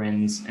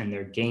Bruins in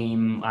their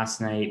game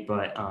last night.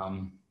 But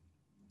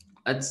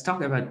let's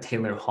talk about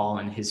Taylor Hall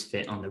and his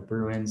fit on the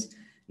Bruins.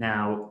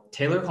 Now,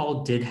 Taylor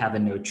Hall did have a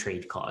no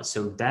trade clause,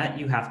 so that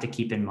you have to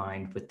keep in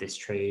mind with this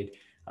trade.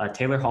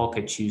 Taylor Hall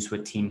could choose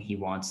what team he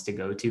wants to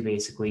go to,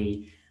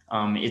 basically.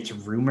 It's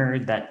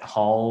rumored that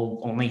Hall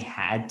only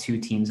had 2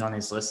 teams on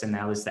his list, and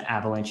that was the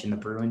Avalanche and the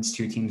Bruins,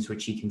 2 teams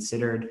which he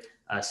considered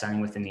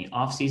signing within the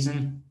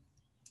offseason.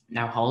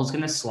 Now, Hall is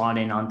going to slot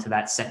in onto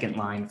that second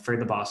line for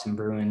the Boston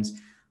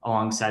Bruins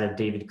alongside of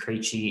David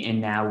Krejci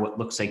and now what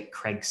looks like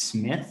Craig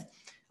Smith,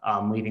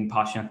 leaving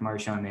Pastrnak,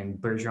 Marchand, and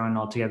Bergeron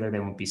all together. They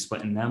won't be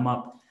splitting them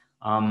up.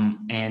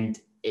 And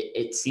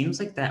it seems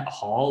like that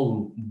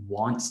Hall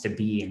wants to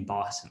be in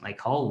Boston. Like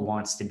Hall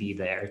wants to be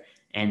there,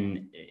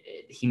 and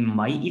he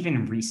might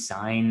even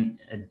re-sign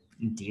a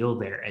deal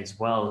there as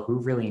well. Who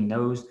really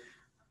knows?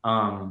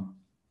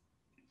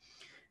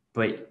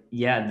 But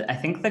yeah, I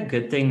think the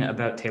good thing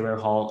about Taylor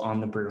Hall on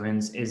the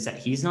Bruins is that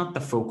he's not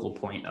the focal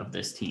point of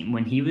this team.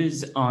 When he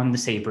was on the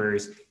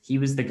Sabres, he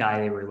was the guy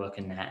they were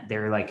looking at. They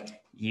were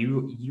like,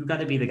 you got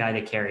to be the guy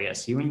to carry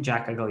us. You and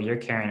Jack Eichel, you're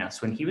carrying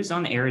us. When he was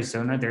on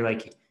Arizona, they're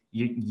like,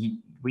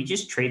 we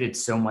just traded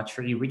so much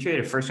for you. We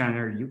traded a first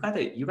rounder. You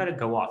gotta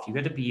go off. You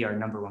got to be our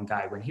number 1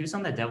 guy. When he was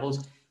on the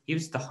Devils, he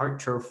was the Hart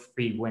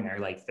Trophy winner.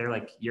 Like they're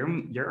like,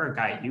 you're our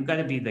guy. You got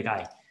to be the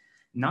guy.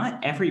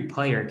 Not every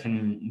player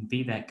can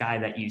be that guy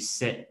that you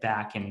sit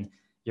back and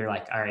you're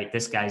like, all right,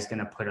 this guy's going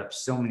to put up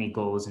so many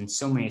goals and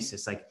so many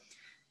assists. Like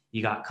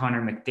you got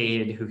Connor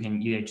McDavid who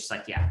can, just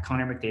like, yeah,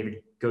 Connor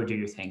McDavid, go do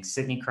your thing.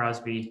 Sidney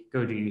Crosby,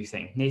 go do your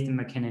thing. Nathan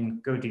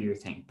McKinnon, go do your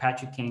thing.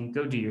 Patrick Kane,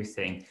 go do your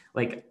thing.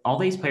 Like all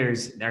these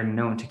players are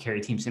known to carry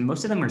teams and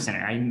most of them are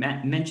center. I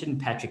mentioned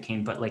Patrick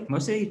Kane, but like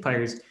most of these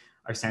players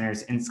are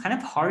centers and it's kind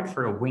of hard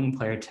for a wing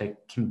player to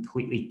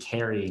completely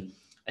carry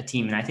a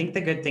team. And I think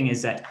the good thing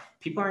is that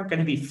people aren't going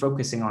to be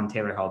focusing on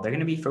Taylor Hall. They're going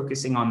to be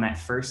focusing on that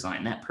first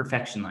line, that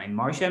perfection line.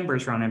 Marchand,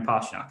 Bergeron, and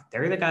Pastrnak.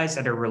 They're the guys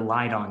that are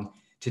relied on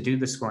to do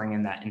the scoring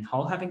in that. And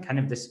Hall having kind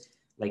of this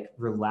like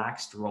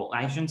relaxed role.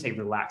 I shouldn't say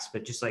relaxed,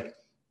 but just like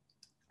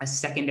a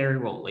secondary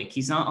role. Like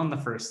he's not on the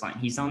first line.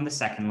 He's on the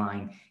second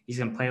line. He's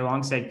going to play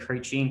alongside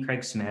Krejci and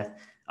Craig Smith.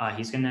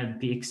 He's going to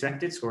be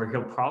expected to score.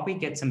 He'll probably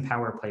get some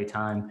power play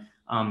time.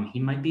 He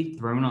might be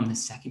thrown on the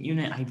second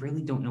unit. I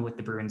really don't know what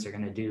the Bruins are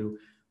going to do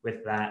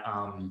with that.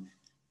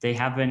 They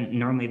have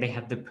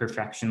the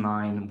perfection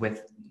line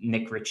with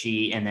Nick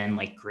Ritchie and then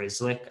like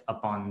Grzelcyk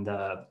up on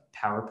the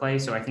power play.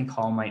 So I think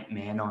Hall might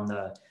man on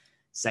the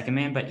second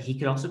man, but he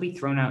could also be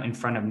thrown out in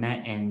front of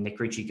net and Nick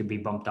Ritchie could be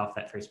bumped off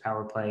that first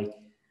power play.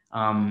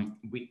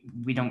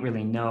 We don't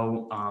really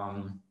know.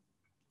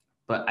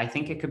 But I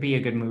think it could be a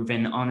good move.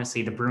 And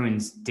honestly, the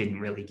Bruins didn't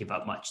really give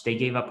up much. They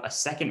gave up a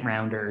second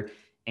rounder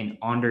and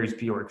Anders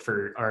Bjork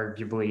for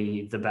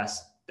arguably the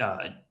best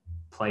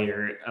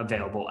player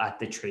available at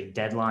the trade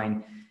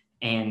deadline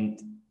and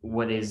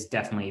what is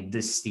definitely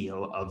the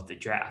steal of the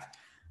draft.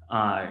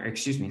 Not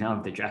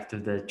of the draft,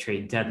 of the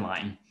trade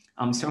deadline.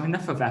 So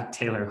enough about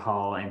Taylor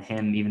Hall and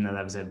him, even though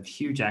that was a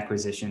huge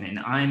acquisition, and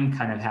I'm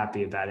kind of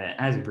happy about it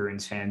as a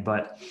Bruins fan,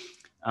 but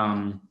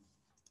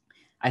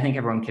I think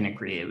everyone can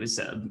agree it was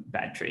a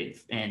bad trade,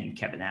 and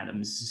Kevin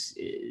Adams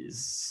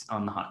is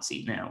on the hot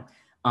seat now.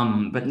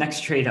 But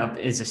next trade up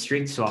is a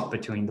straight swap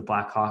between the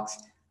Blackhawks.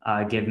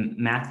 Give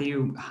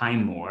Matthew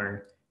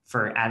Highmore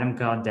for Adam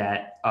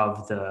Gaudette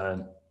of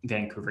the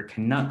Vancouver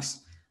Canucks.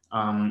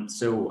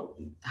 So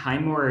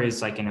Highmore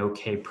is like an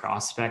okay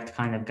prospect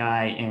kind of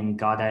guy, and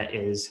Gaudette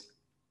is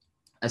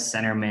a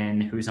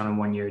centerman who's on a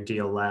 1-year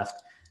deal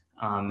left,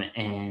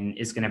 and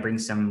is going to bring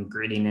some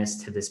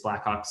grittiness to this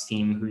Blackhawks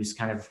team who's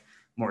kind of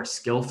more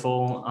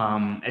skillful.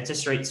 It's a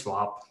straight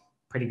swap,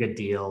 pretty good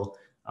deal.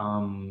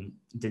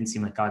 Didn't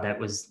seem like Gaudette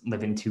was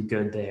living too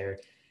good there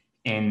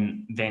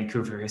in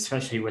Vancouver,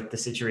 especially with the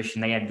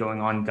situation they had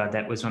going on.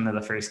 Gaudette was one of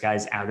the first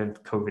guys out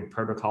of COVID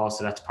protocol,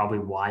 so that's probably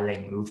why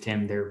they moved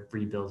him. Their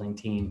rebuilding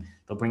team.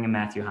 They'll bring in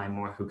Matthew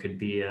Highmore, who could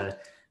be a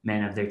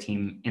man of their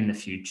team in the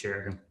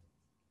future.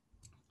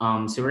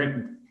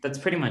 That's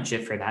pretty much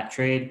it for that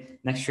trade.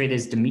 Next trade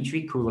is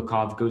Dmitry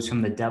Kulikov goes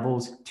from the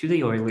Devils to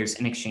the Oilers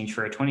in exchange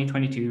for a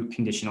 2022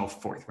 conditional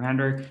 4th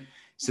rounder.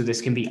 So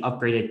this can be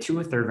upgraded to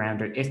a 3rd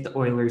rounder if the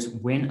Oilers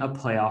win a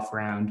playoff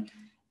round.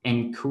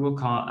 And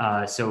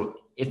Kulikov, so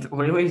if the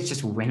Oilers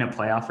just win a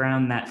playoff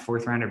round, that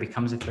 4th rounder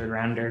becomes a 3rd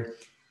rounder.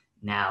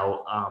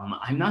 Now,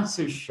 I'm not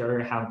so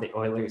sure how the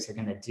Oilers are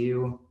going to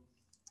do.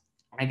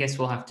 I guess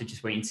we'll have to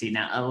just wait and see.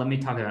 Now, let me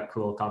talk about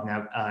Kulikov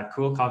now.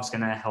 Kulikov's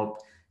going to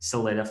help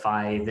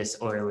solidify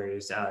this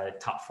Oilers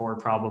top 4,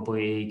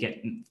 probably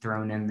get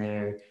thrown in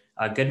there.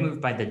 A good move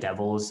by the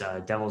Devils.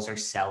 Devils are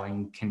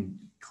selling,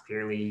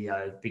 clearly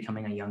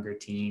becoming a younger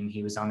team.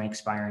 He was on an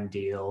expiring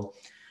deal.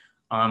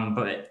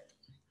 But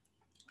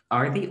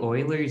are the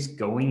Oilers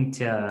going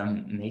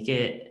to make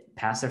it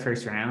past the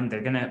first round?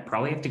 They're going to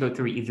probably have to go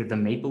through either the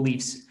Maple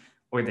Leafs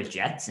or the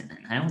Jets. And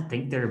I don't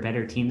think they're a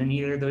better team than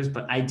either of those,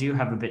 but I do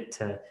have a bit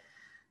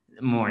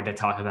more to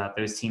talk about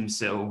those teams.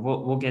 So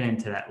we'll get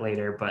into that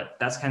later, but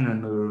that's kind of the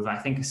move. I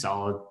think a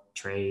solid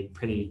trade,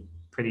 pretty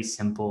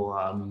simple,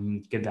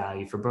 good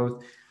value for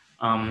both.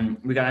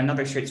 We got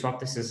another straight swap.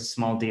 This is a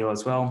small deal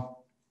as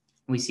well.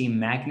 We see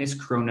Magnus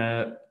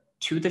Krona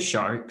to the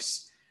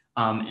Sharks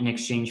in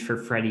exchange for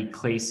Freddie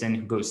Clayson,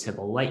 who goes to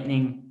the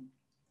Lightning.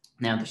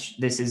 Now,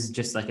 this is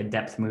just like a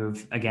depth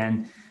move.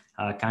 Again,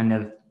 kind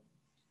of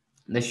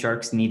the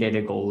Sharks needed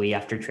a goalie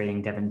after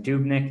trading Devin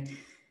Dubnyk,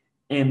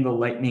 and the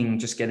Lightning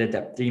just get a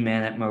depth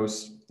D-man at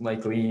most,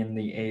 likely in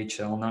the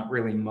AHL, not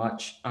really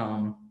much.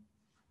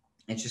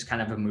 It's just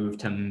kind of a move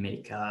to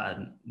make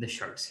the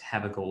Sharks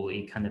have a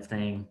goalie kind of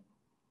thing.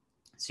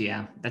 So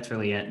yeah, that's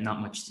really it. Not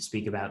much to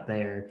speak about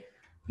there.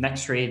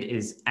 Next trade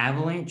is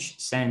Avalanche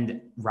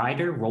send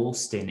Ryder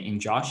Rolston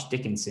and Josh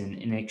Dickinson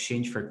in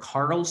exchange for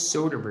Carl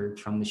Soderberg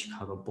from the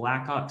Chicago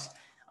Blackhawks.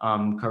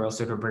 Carl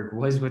Soderberg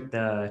was with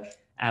the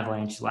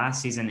Avalanche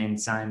last season and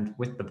signed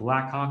with the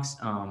Blackhawks.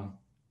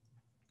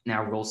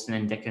 Now Rolston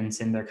and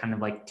Dickinson, they're kind of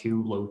like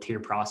two low-tier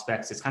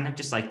prospects. It's kind of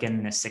just like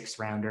getting a sixth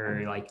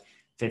rounder or like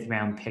fifth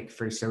round pick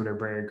for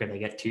Soderberg, or they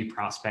get two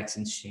prospects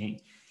in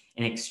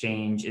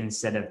exchange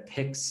instead of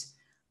picks.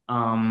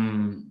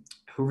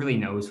 Who really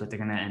knows what they're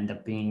going to end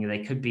up being?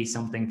 They could be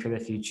something for the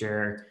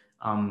future.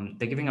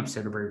 They're giving up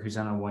Soderberg, who's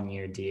on a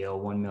 1-year deal,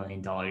 $1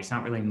 million.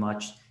 Not really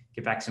much.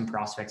 Get back some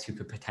prospects who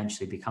could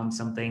potentially become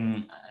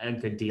something. A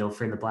good deal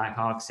for the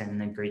Blackhawks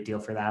and a great deal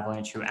for the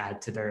Avalanche, who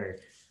add to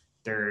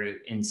their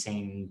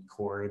insane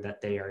core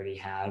that they already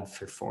have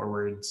for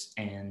forwards.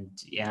 And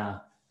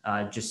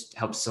just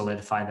helps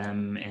solidify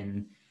them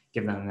and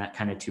give them that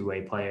kind of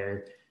two-way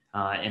player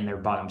in their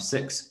bottom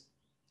six.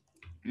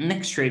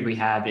 Next trade we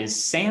have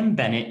is Sam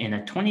Bennett in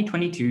a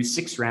 2022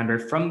 sixth-rounder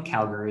from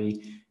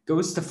Calgary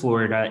goes to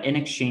Florida in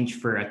exchange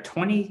for a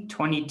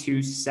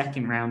 2022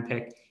 second-round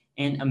pick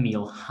and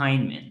Emil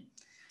Heineman.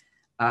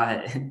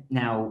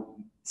 Now,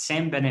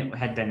 Sam Bennett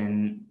had been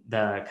in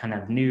the kind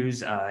of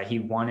news. He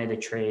wanted a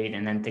trade,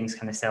 and then things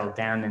kind of settled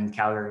down, and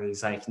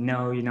Calgary's like,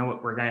 no, you know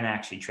what? We're going to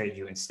actually trade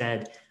you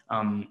instead.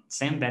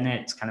 Sam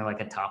Bennett's kind of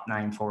like a top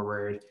 9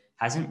 forward.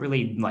 Hasn't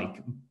really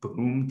like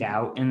boomed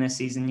out in this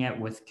season yet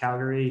with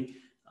Calgary.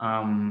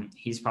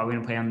 He's probably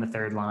going to play on the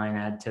third line,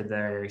 add to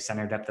their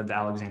center depth of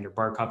Alexander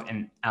Barkov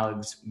and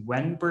Alex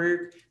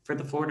Wenberg for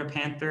the Florida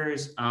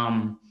Panthers.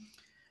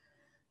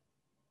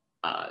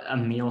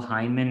 Emil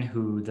Heineman,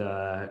 who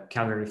the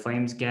Calgary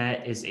Flames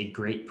get, is a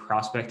great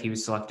prospect. He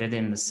was selected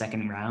in the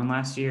second round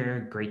last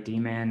year. Great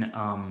D-man.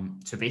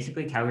 So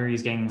basically, Calgary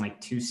is getting like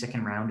 2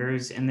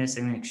 second-rounders in this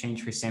in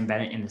exchange for Sam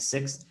Bennett in the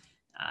sixth.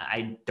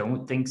 I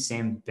don't think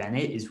Sam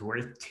Bennett is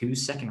worth 2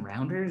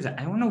 second-rounders.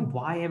 I don't know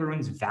why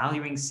everyone's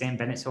valuing Sam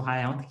Bennett so high.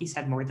 I don't think he's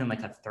had more than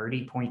like a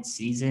 30-point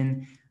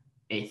season,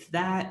 if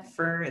that,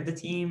 for the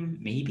team.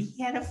 Maybe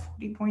he had a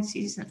 40-point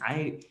season.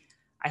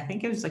 I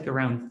think it was like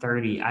around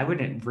 30. I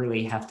wouldn't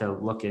really have to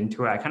look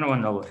into it. I kind of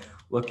want to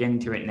look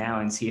into it now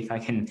and see if I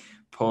can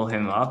pull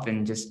him up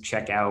and just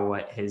check out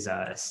what his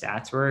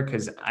stats were,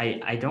 because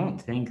I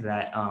don't think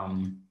that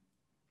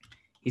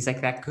he's like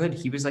that good.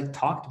 He was like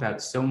talked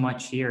about so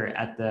much here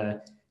at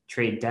the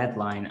trade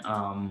deadline,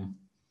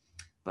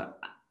 but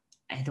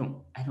I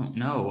don't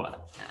know.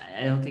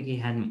 I don't think he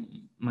had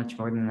much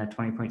more than a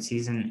 20-point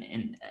season,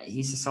 and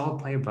he's a solid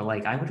player. But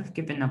like, I would have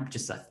given up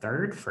just a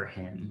third for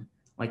him.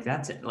 Like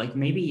that's like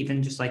maybe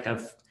even just like a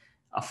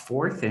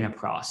fourth in a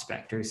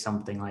prospect or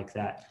something like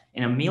that.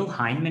 And Emil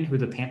Heineman, who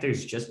the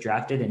Panthers just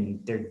drafted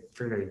and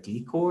for their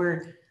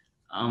decor,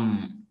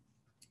 I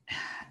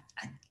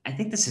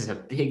think this is a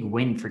big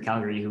win for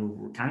Calgary, who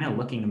were kind of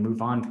looking to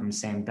move on from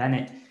Sam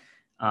Bennett.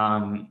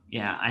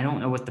 I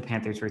don't know what the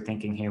Panthers were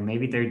thinking here.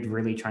 Maybe they're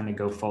really trying to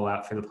go full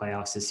out for the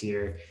playoffs this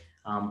year.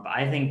 But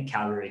I think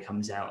Calgary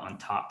comes out on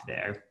top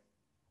there.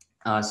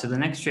 So the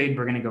next trade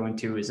we're going to go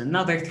into is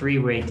another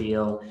 3-way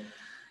deal.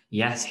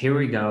 Yes, here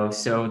we go.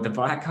 So the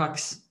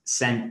Blackhawks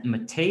sent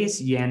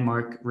Matthias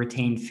Janmark,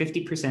 retained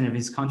 50% of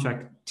his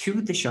contract to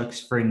the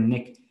Sharks for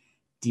Nick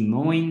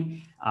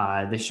DeMoine.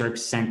 The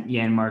Sharks sent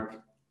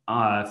Janmark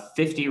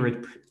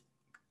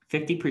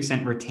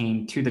 50%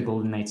 retained to the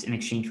Golden Knights in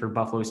exchange for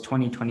Buffalo's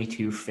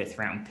 2022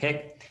 fifth-round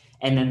pick.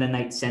 And then the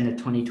Knights sent a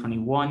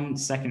 2021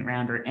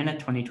 second-rounder and a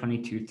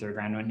 2022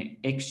 third-rounder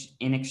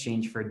in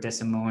exchange for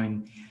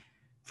DeMoine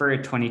for a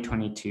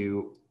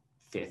 2022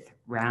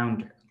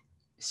 fifth-rounder.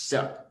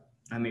 So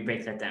let me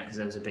break that down because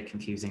that was a bit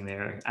confusing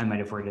there. I might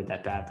have worded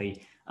that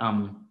badly.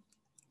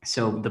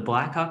 So the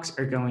Blackhawks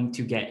are going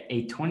to get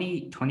a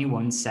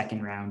 2021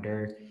 second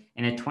rounder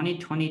and a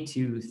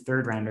 2022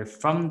 third rounder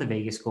from the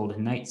Vegas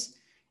Golden Knights,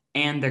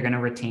 and they're going to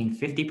retain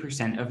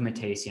 50% of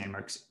Matthias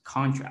Janmark's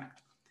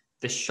contract.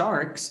 The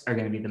Sharks are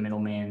going to be the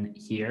middleman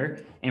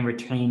here and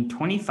retain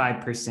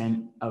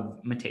 25% of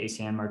Mattias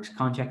Janmark's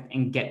contract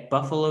and get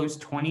Buffalo's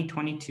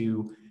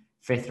 2022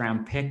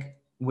 fifth-round pick,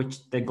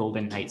 which the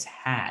Golden Knights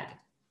had.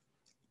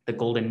 The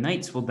Golden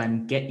Knights will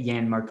then get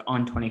Janmark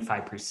on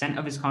 25%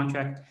 of his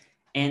contract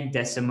and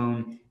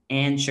DeSimone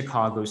and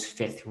Chicago's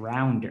fifth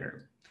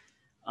rounder.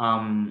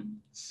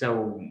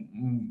 So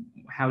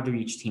how do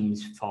each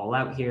teams fall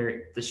out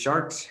here? The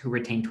Sharks, who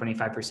retain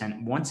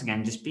 25%, once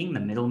again, just being the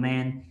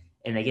middleman,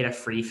 and they get a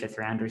free fifth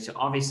rounder. So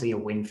obviously a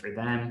win for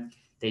them.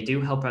 They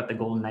do help out the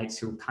Golden Knights,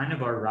 who kind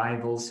of are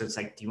rivals. So it's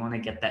like, do you want to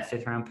get that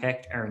fifth round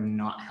pick or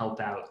not help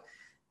out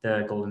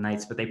the Golden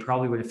Knights? But they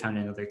probably would have found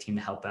another team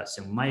to help out.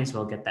 So might as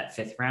well get that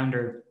fifth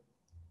rounder.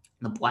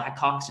 The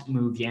Blackhawks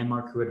move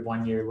Janmark, who had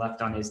 1 year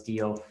left on his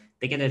deal.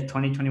 They get a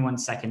 2021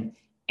 second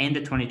and a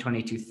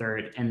 2022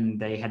 third, and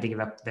they had to give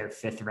up their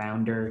fifth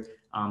rounder.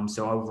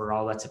 So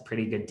overall, that's a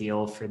pretty good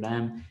deal for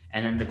them.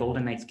 And then the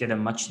Golden Knights get a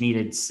much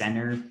needed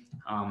center.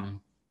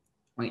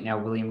 Right now,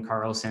 William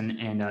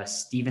Karlsson and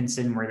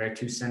Stevenson were their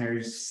two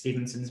centers.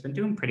 Stevenson's been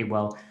doing pretty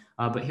well,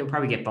 but he'll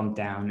probably get bumped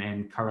down,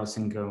 and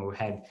Karlsson go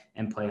ahead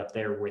and play up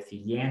there with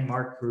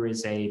Janmark, who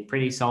is a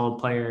pretty solid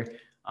player.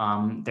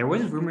 There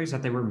was rumors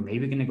that they were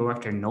maybe going to go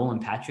after Nolan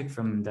Patrick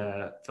from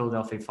the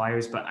Philadelphia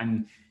Flyers, but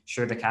I'm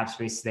sure the cap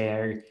space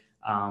there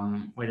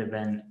would have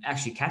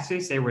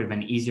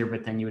been easier,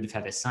 but then you would have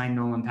had to sign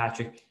Nolan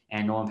Patrick,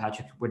 and Nolan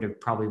Patrick would have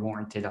probably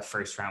warranted a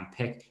first round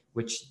pick,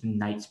 which the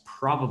Knights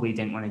probably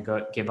didn't want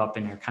to give up,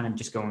 and they're kind of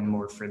just going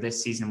more for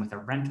this season with a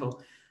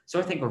rental. So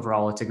I think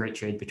overall it's a great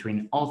trade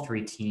between all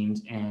three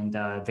teams, and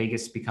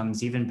Vegas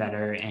becomes even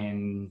better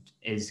and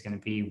is going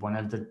to be one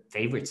of the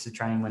favorites to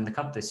try and win the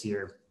cup this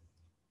year.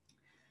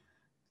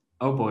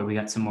 Oh boy, we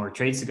got some more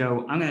trades to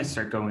go. I'm going to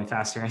start going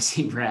faster. I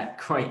see we're at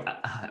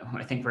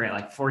I think we're at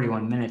like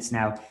 41 minutes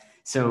now.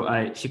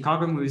 So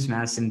Chicago moves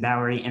Madison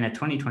Bowey and a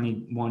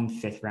 2021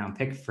 fifth round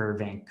pick for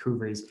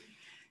Vancouver's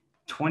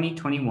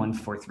 2021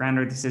 fourth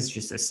rounder. This is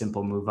just a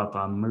simple move up.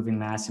 Moving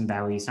Madison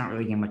Bowey, it's not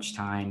really getting much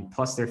time,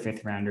 plus their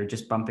fifth rounder,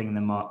 just bumping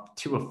them up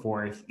to a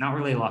fourth. Not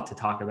really a lot to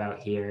talk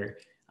about here.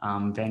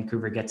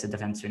 Vancouver gets a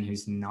defenseman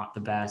who's not the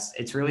best.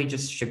 It's really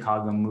just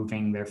Chicago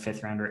moving their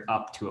fifth rounder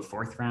up to a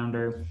fourth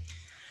rounder.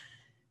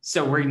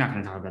 So we're not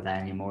going to talk about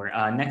that anymore.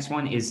 Next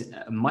one is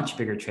a much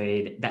bigger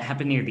trade that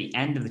happened near the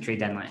end of the trade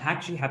deadline. It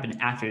actually happened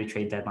after the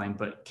trade deadline,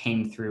 but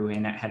came through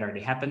and it had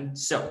already happened.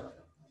 So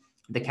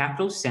the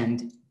Capitals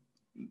send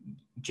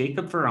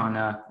Jacob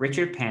Verana,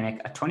 Richard Panik,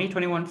 a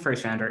 2021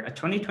 first rounder, a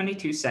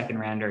 2022 second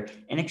rounder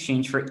in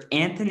exchange for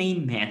Anthony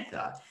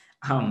Mantha.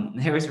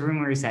 There was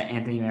rumors that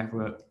Anthony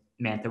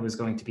Mantha was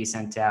going to be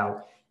sent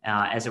out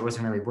as it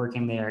wasn't really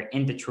working there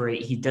in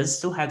Detroit. He does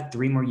still have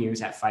 3 more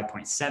years at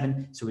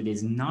 5.7, so it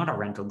is not a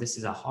rental. This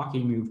is a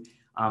hockey move.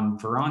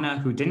 Verana,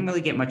 who didn't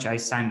really get much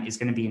ice time, is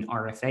going to be an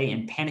RFA,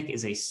 and Panik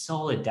is a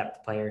solid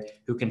depth player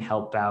who can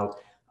help out.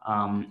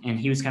 And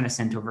he was kind of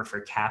sent over for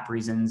cap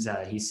reasons.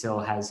 He still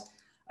has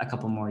a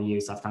couple more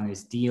years left on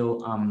his deal.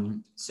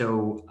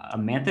 So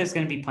Mantha is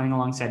going to be playing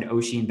alongside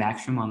Oshie and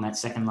Backstrom on that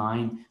second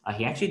line.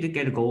 He actually did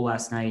get a goal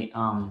last night.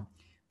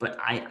 But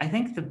I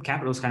think the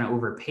Capitals kind of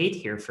overpaid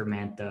here for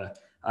Mantha.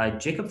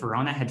 Jacob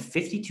Verana had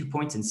 52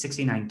 points in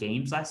 69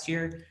 games last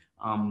year.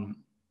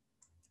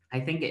 I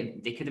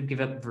think they could have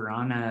given up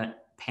Verana,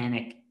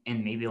 Panik,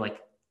 and maybe like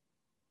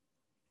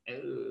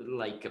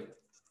a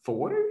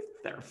fourth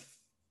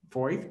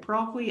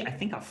probably. I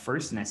think a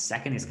first and a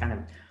second is kind of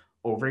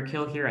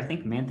overkill here. I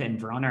think Mantha and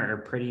Verana are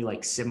pretty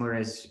like similar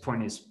as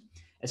far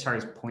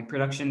as point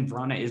production.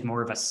 Verana is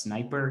more of a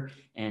sniper,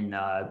 and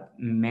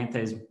Mantha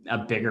is a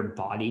bigger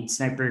bodied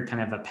sniper,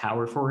 kind of a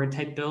power forward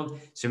type build.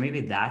 So maybe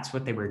that's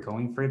what they were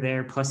going for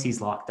there. Plus he's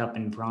locked up,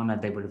 and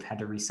Verana they would have had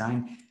to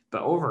resign.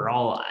 But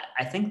overall,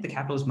 I think the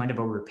Capitals might have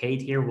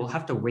overpaid here. We'll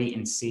have to wait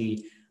and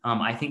see.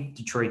 I think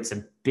Detroit's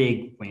a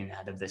big win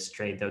out of this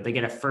trade, though. They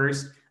get a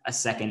first, a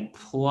second,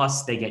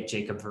 plus they get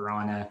Jacob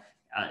Verana.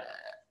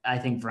 I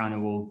think Verana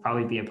will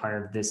probably be a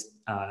part of this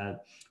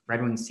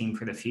Red Wings team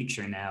for the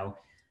future now.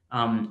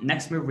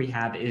 Next move we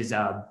have is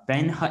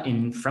Ben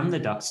Hutton from the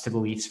Ducks to the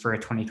Leafs for a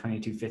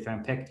 2022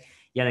 fifth-round pick.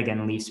 Yet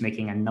again, Leafs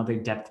making another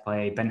depth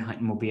play. Ben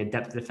Hutton will be a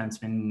depth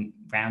defenseman,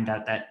 round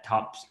out that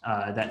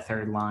that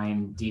third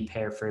line, D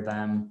pair for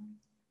them.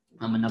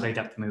 Another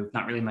depth move,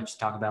 not really much to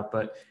talk about,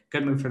 but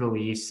good move for the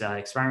Leafs.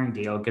 Expiring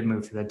deal, good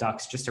move for the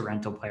Ducks, just a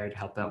rental player to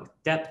help out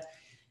with depth.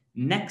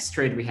 Next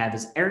trade we have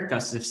is Eric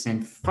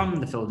Gustafsson from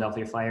the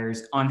Philadelphia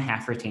Flyers on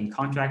half-retained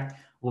contract.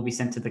 Will be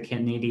sent to the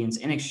Canadiens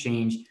in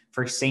exchange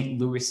for St.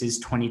 Louis's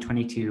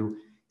 2022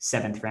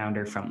 seventh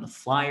rounder from the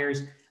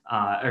Flyers,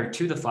 or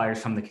to the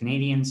Flyers from the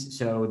Canadiens.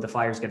 So the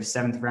Flyers get a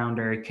seventh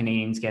rounder,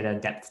 Canadiens get a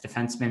depth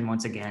defenseman.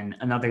 Once again,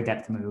 another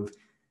depth move.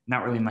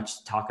 Not really much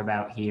to talk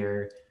about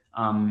here.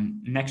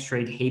 Next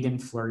trade, Hayden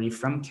Fleury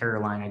from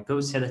Carolina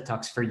goes to the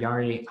Ducks for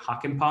Jari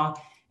Hakanpää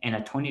and a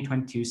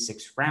 2022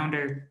 sixth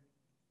rounder.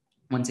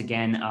 Once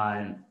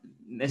again,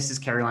 this is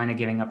Carolina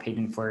giving up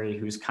Hayden Fleury,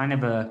 who's kind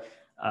of a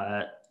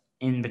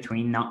in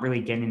between, not really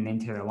getting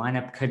into their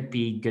lineup, could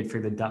be good for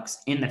the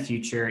Ducks in the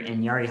future.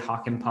 And Jari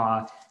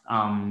Hakanpää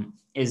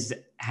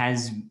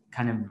has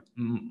kind of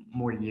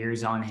more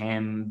years on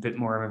him, a bit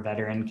more of a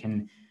veteran,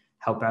 can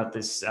help out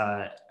this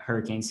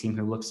Hurricanes team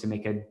who looks to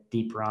make a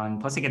deep run.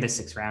 Plus, they get a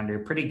 6-rounder,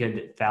 pretty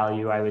good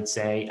value, I would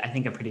say. I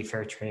think a pretty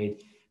fair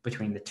trade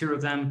between the two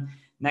of them.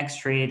 Next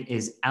trade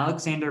is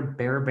Alexander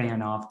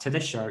Barabanov to the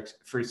Sharks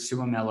for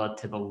Suomela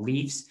to the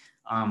Leafs.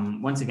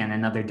 Once again,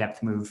 another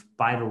depth move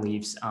by the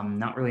Leafs.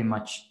 Not really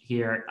much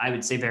here. I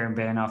would say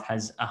Barabanov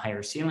has a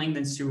higher ceiling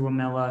than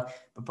Suomela,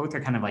 but both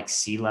are kind of like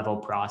C-level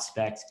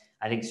prospects.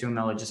 I think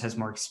Suomela just has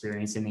more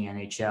experience in the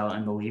NHL,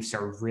 and the Leafs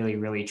are really,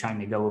 really trying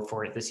to go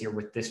for it this year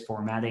with this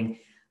formatting.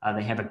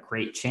 They have a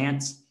great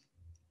chance.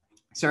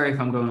 Sorry if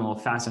I'm going a little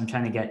fast. I'm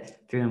trying to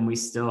get through them. We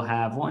still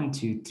have 3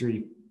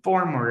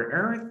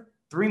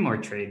 more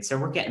trades, so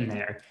we're getting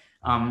there.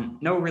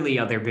 No really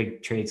other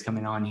big trades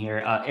coming on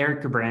here.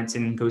 Eric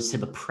Gudbranson goes to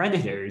the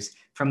Predators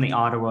from the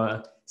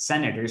Ottawa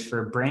Senators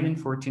for Brandon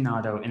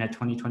Fortunato in a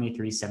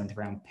 2023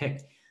 7th-round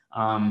pick.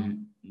 I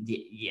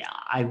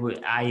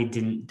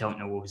don't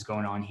know what was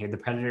going on here. The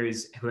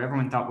Predators, who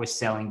everyone thought was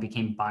selling,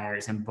 became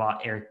buyers and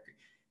bought Eric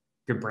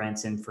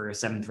Gudbranson for a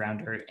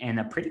 7th-rounder and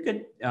a pretty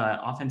good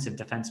offensive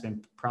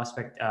defenseman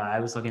prospect.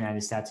 I was looking at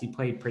his stats. He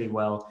played pretty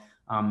well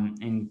at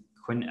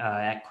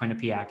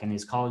Quinnipiac in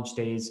his college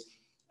days.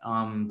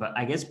 But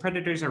I guess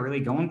Predators are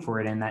really going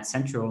for it in that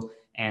Central.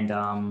 And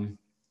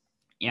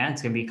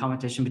it's going to be a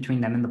competition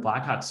between them and the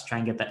Blackhawks to try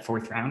and get that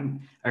fourth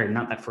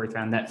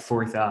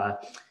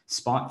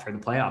spot for the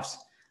playoffs.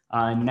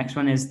 Next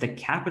one is the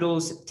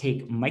Capitals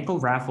take Michael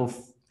Raffl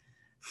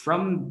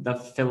from the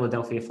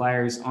Philadelphia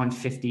Flyers on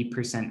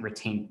 50%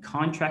 retained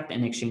contract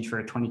in exchange for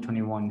a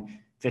 2021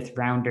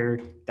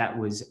 5th-rounder that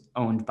was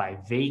owned by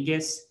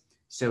Vegas.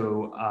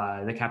 So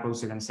the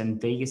Capitals are going to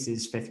send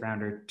Vegas's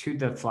 5th-rounder to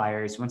the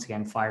Flyers. Once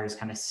again, Flyers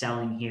kind of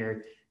selling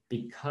here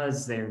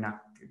because they're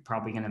not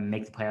probably going to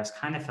make the playoffs.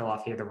 Kind of fell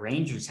off here. The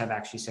Rangers have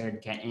actually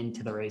started to get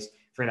into the race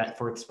for that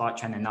 4th spot,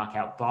 trying to knock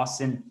out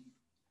Boston.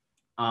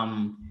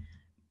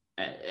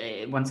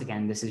 Once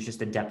again, this is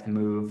just a depth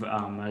move,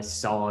 a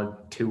solid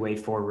 2-way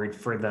forward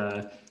for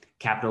the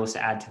Capitals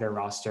to add to their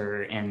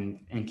roster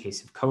in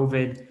case of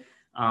COVID.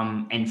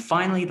 And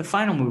finally, the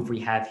final move we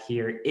have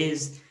here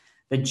is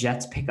the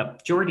Jets pick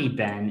up Jordy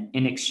Ben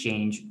in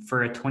exchange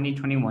for a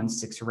 2021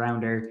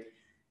 6th-rounder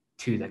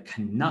to the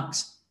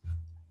Canucks.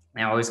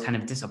 Now, I was kind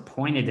of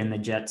disappointed in the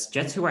Jets.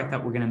 Jets, who I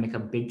thought were going to make a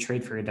big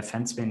trade for a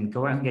defenseman,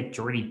 go out and get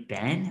Jordy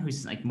Ben,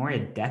 who's like more a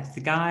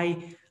depth guy.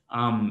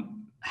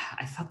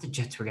 I thought the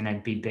Jets were going to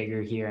be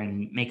bigger here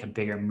and make a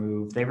bigger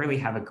move. They really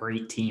have a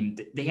great team.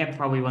 They have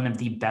probably one of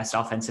the best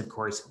offensive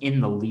cores in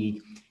the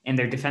league, and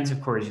their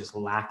defensive core is just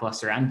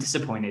lackluster. I'm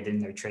disappointed in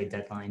their trade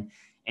deadline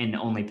and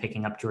only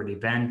picking up Jordy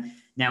Ben.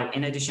 Now,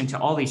 in addition to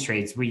all these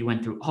trades, we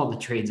went through all the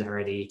trades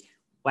already.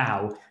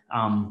 Wow.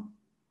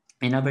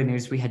 In other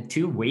news, we had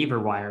 2 waiver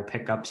wire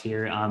pickups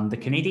here. The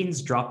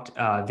Canadiens dropped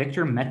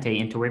Victor Mete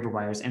into waiver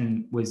wires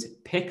and was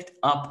picked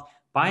up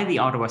by the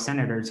Ottawa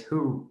Senators,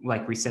 who,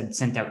 like we said,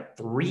 sent out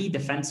 3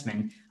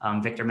 defensemen.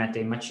 Victor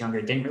Mete, much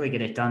younger, didn't really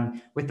get it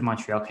done with the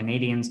Montreal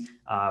Canadiens.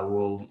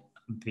 Will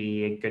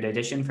be a good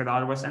addition for the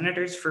Ottawa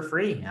Senators for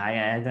free.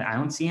 I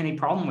don't see any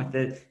problem with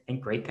it. I think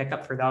great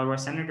pickup for the Ottawa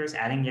Senators,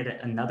 adding yet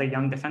another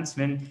young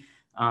defenseman.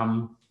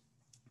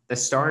 The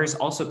Stars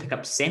also pick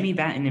up Sammy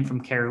Vatanen from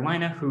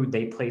Carolina, who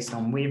they placed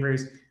on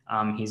waivers.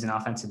 He's an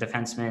offensive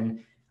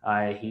defenseman.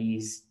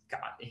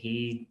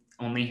 He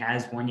only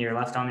has 1 year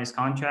left on his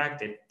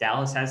contract. If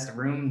Dallas has the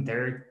room,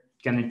 they're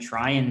going to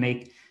try and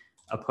make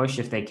a push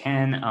if they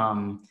can.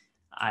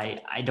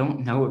 I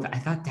don't know. I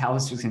thought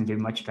Dallas was going to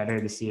do much better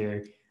this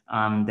year.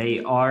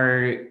 They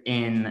are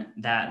in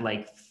that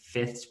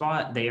 5th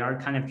spot. They are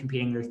kind of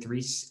competing. They're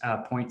 3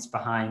 points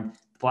behind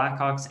the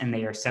Blackhawks, and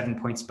they are 7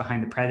 points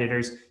behind the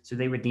Predators. So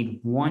they would need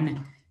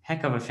one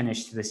heck of a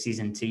finish to the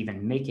season to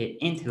even make it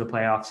into the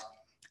playoffs.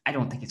 I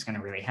don't think it's going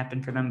to really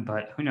happen for them,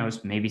 but who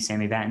knows? Maybe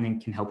Sammy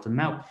Vatanen can help them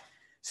out.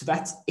 So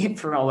that's it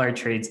for all our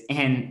trades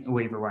and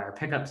waiver wire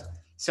pickups.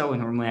 So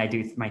normally I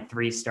do my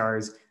 3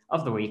 stars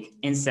of the week.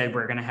 Instead,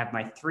 we're going to have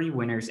my 3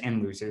 winners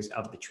and losers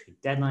of the trade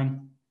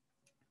deadline.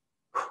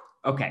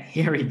 Okay,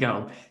 here we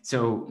go.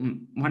 So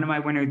one of my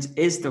winners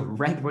is the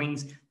Red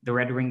Wings. The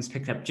Red Wings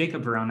picked up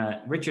Jacob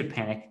Vrana, Richard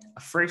Panik,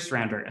 a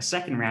 1st-rounder, a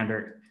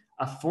 2nd-rounder,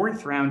 a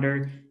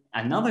 4th-rounder,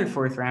 another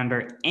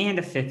 4th-rounder, and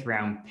a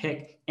 5th-round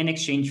pick in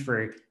exchange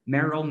for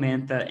Merrill,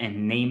 Mantha,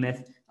 and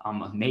Namath.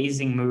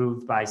 Amazing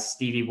move by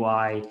Stevie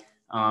Y.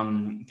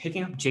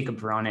 Picking up Jacob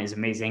Vrana is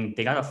amazing.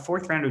 They got a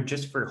 4th-rounder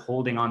just for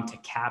holding on to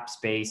cap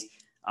space.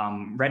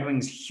 Red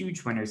Wings,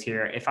 huge winners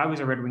here. If I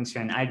was a Red Wings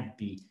fan, I'd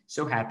be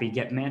so happy.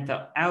 Get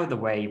Mantha out of the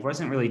way. He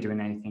wasn't really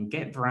doing anything.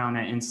 Get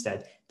Vrana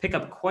instead. Pick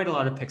up quite a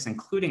lot of picks,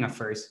 including a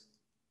 1st.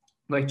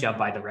 Great job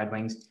by the Red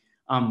Wings.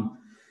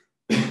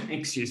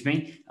 Excuse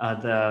me.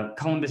 The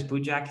Columbus Blue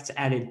Jackets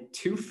added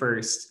 2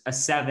 firsts, a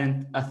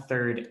 7th, a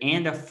 3rd,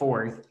 and a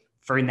 4th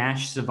for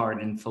Nash,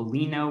 Savard, and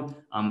Foligno.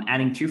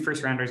 Adding 2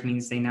 first-rounders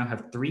means they now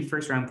have 3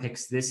 first-round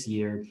picks this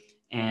year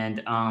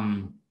And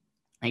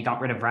they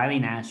got rid of Riley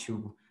Nash,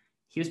 who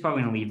he was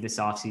probably going to leave this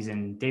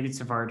offseason. David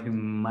Savard, who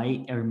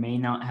might or may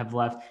not have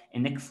left,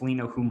 and Nick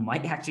Foligno, who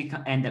might actually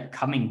end up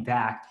coming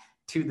back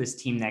to this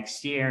team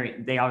next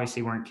year. They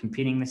obviously weren't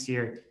competing this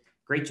year.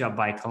 Great job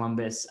by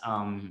Columbus.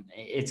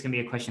 It's going to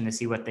be a question to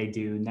see what they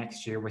do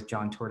next year with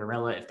John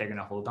Tortorella, if they're going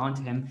to hold on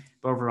to him.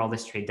 But overall,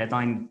 this trade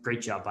deadline,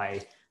 great job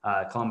by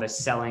Columbus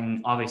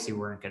selling. Obviously,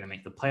 weren't going to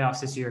make the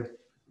playoffs this year.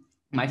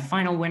 My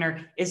final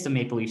winner is the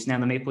Maple Leafs. Now,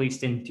 the Maple Leafs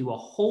didn't do a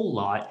whole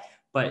lot,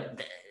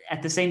 but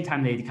at the same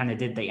time, they kind of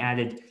did. They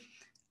added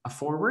a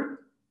forward,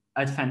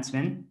 a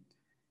defenseman,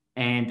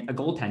 and a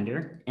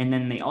goaltender. And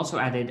then they also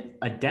added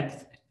a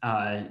depth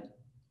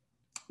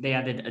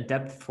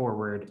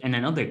forward and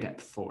another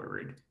depth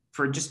forward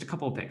for just a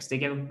couple of picks. They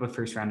gave up a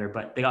first rounder,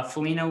 but they got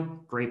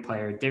Foligno, great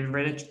player. David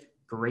Rittich,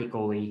 great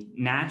goalie.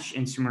 Nash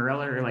and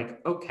Sumarella are like,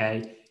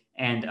 okay.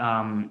 And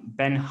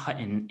Ben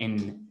Hutton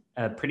in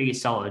a pretty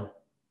solid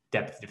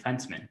depth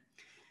defenseman.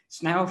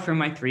 So now for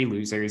my three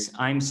losers.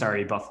 I'm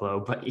sorry, Buffalo,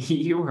 but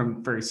you were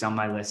first on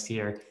my list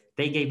here.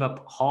 They gave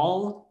up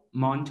Hall,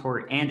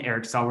 Montour, and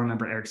Eric Staal.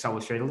 Remember, Eric Staal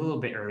was traded a little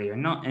bit earlier,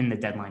 not in the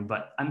deadline,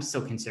 but I'm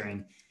still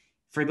considering.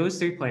 For those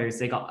three players,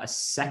 they got a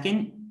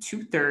second,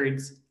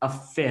 2/3, a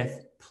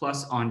fifth,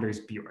 plus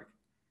Anders Bjork.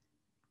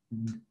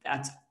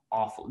 That's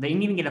awful. They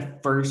didn't even get a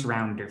first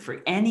rounder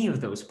for any of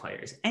those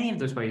players. Any of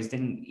those players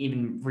didn't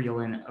even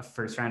reel in a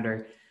first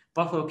rounder.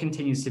 Buffalo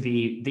continues to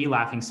be the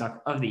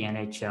laughingstock of the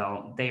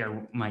NHL. They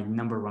are my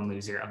number one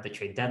loser of the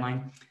trade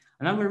deadline.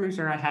 Another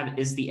loser I have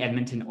is the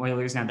Edmonton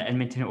Oilers. Now, the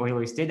Edmonton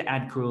Oilers did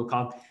add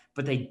Kulikov,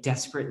 but they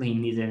desperately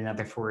needed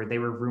another forward. They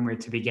were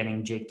rumored to be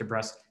getting Jake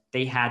DeBrusk.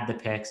 They had the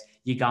picks.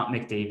 You got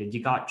McDavid.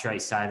 You got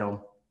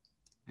Draisaitl.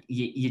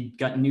 You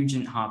got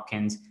Nugent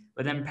Hopkins.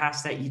 But then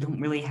past that, you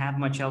don't really have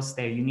much else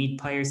there. You need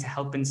players to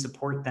help and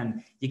support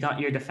them. You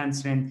got your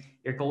defensemen.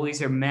 Your goalies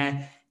are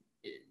meh.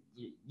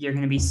 You're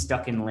going to be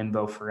stuck in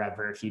limbo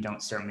forever if you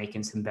don't start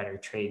making some better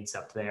trades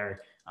up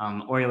there.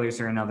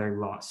 Oilers are another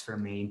loss for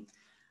me.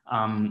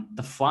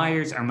 The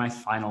Flyers are my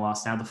final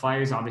loss. Now, the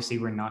Flyers obviously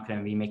were not going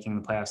to be making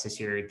the playoffs this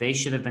year. They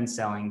should have been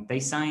selling.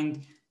 They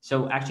signed.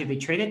 So actually, they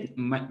traded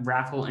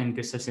Raffle and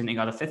Gustafsson and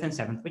got a 5th and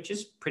 7th, which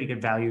is pretty good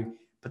value.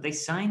 But they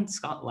signed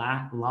Scott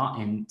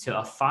Lawton to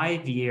a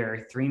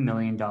 5-year, $3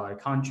 million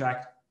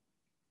contract.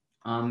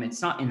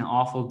 It's not an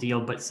awful deal,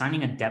 but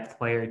signing a depth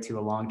player to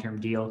a long-term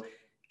deal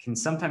can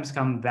sometimes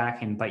come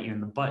back and bite you in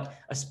the butt,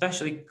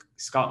 especially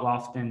Scott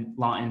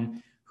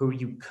Lawton, who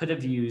you could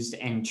have used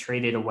and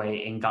traded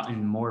away and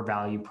gotten more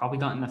value, probably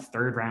gotten a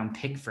 3rd-round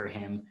pick for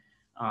him.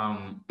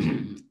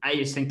 I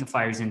just think the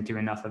Flyers didn't do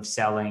enough of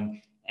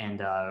selling,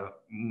 and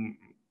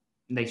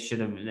they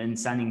should have. And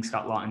signing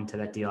Scott Lawton to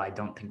that deal, I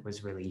don't think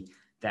was really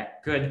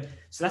that good.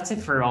 So that's it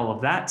for all of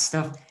that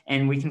stuff.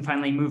 And we can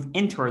finally move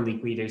into our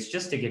league leaders.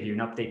 Just to give you an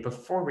update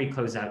before we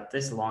close out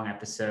this long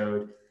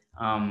episode,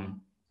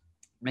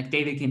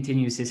 McDavid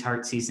continues his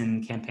Hart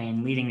season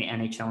campaign, leading the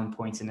NHL in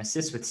points and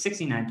assists with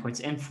 69 points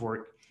and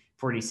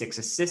 46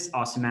 assists.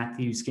 Austin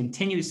Matthews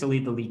continues to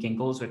lead the league in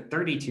goals with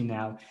 32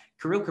 now.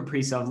 Kirill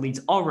Kaprizov leads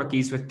all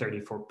rookies with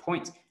 34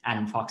 points.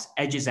 Adam Fox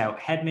edges out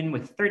Hedman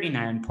with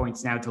 39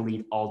 points now to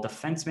lead all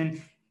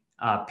defensemen.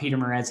 Peter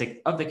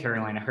Mrazek of the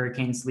Carolina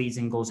Hurricanes leads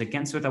in goals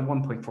against with a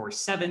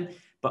 1.47.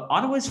 But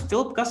Ottawa's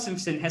Philip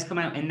Gustafsson has come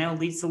out and now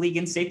leads the league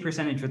in save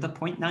percentage with a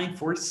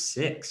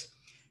 .946.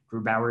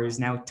 Grubauer is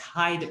now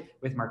tied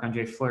with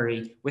Marc-Andre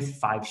Fleury with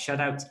 5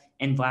 shutouts,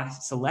 and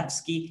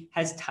Vasilevsky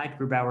has tied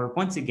Grubauer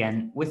once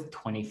again with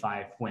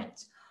 25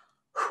 wins.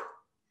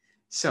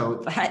 So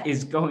that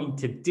is going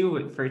to do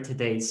it for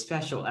today's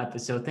special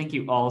episode. Thank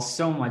you all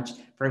so much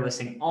for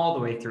listening all the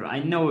way through. I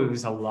know it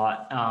was a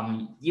lot.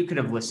 You could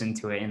have listened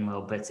to it in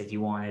little bits if you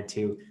wanted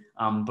to,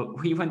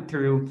 but we went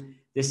through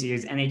this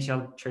year's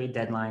NHL trade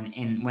deadline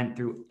and went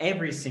through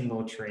every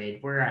single trade.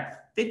 We're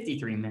at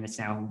 53 minutes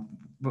now.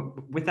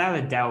 Without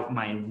a doubt,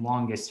 my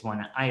longest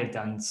one I have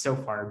done so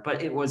far,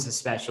 but it was a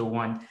special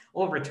one.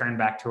 We'll return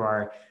back to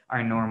our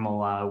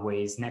normal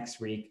ways next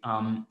week.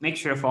 Make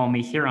sure to follow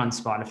me here on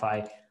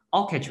Spotify.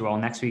 I'll catch you all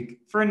next week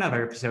for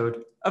another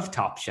episode of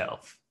Top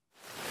Shelf.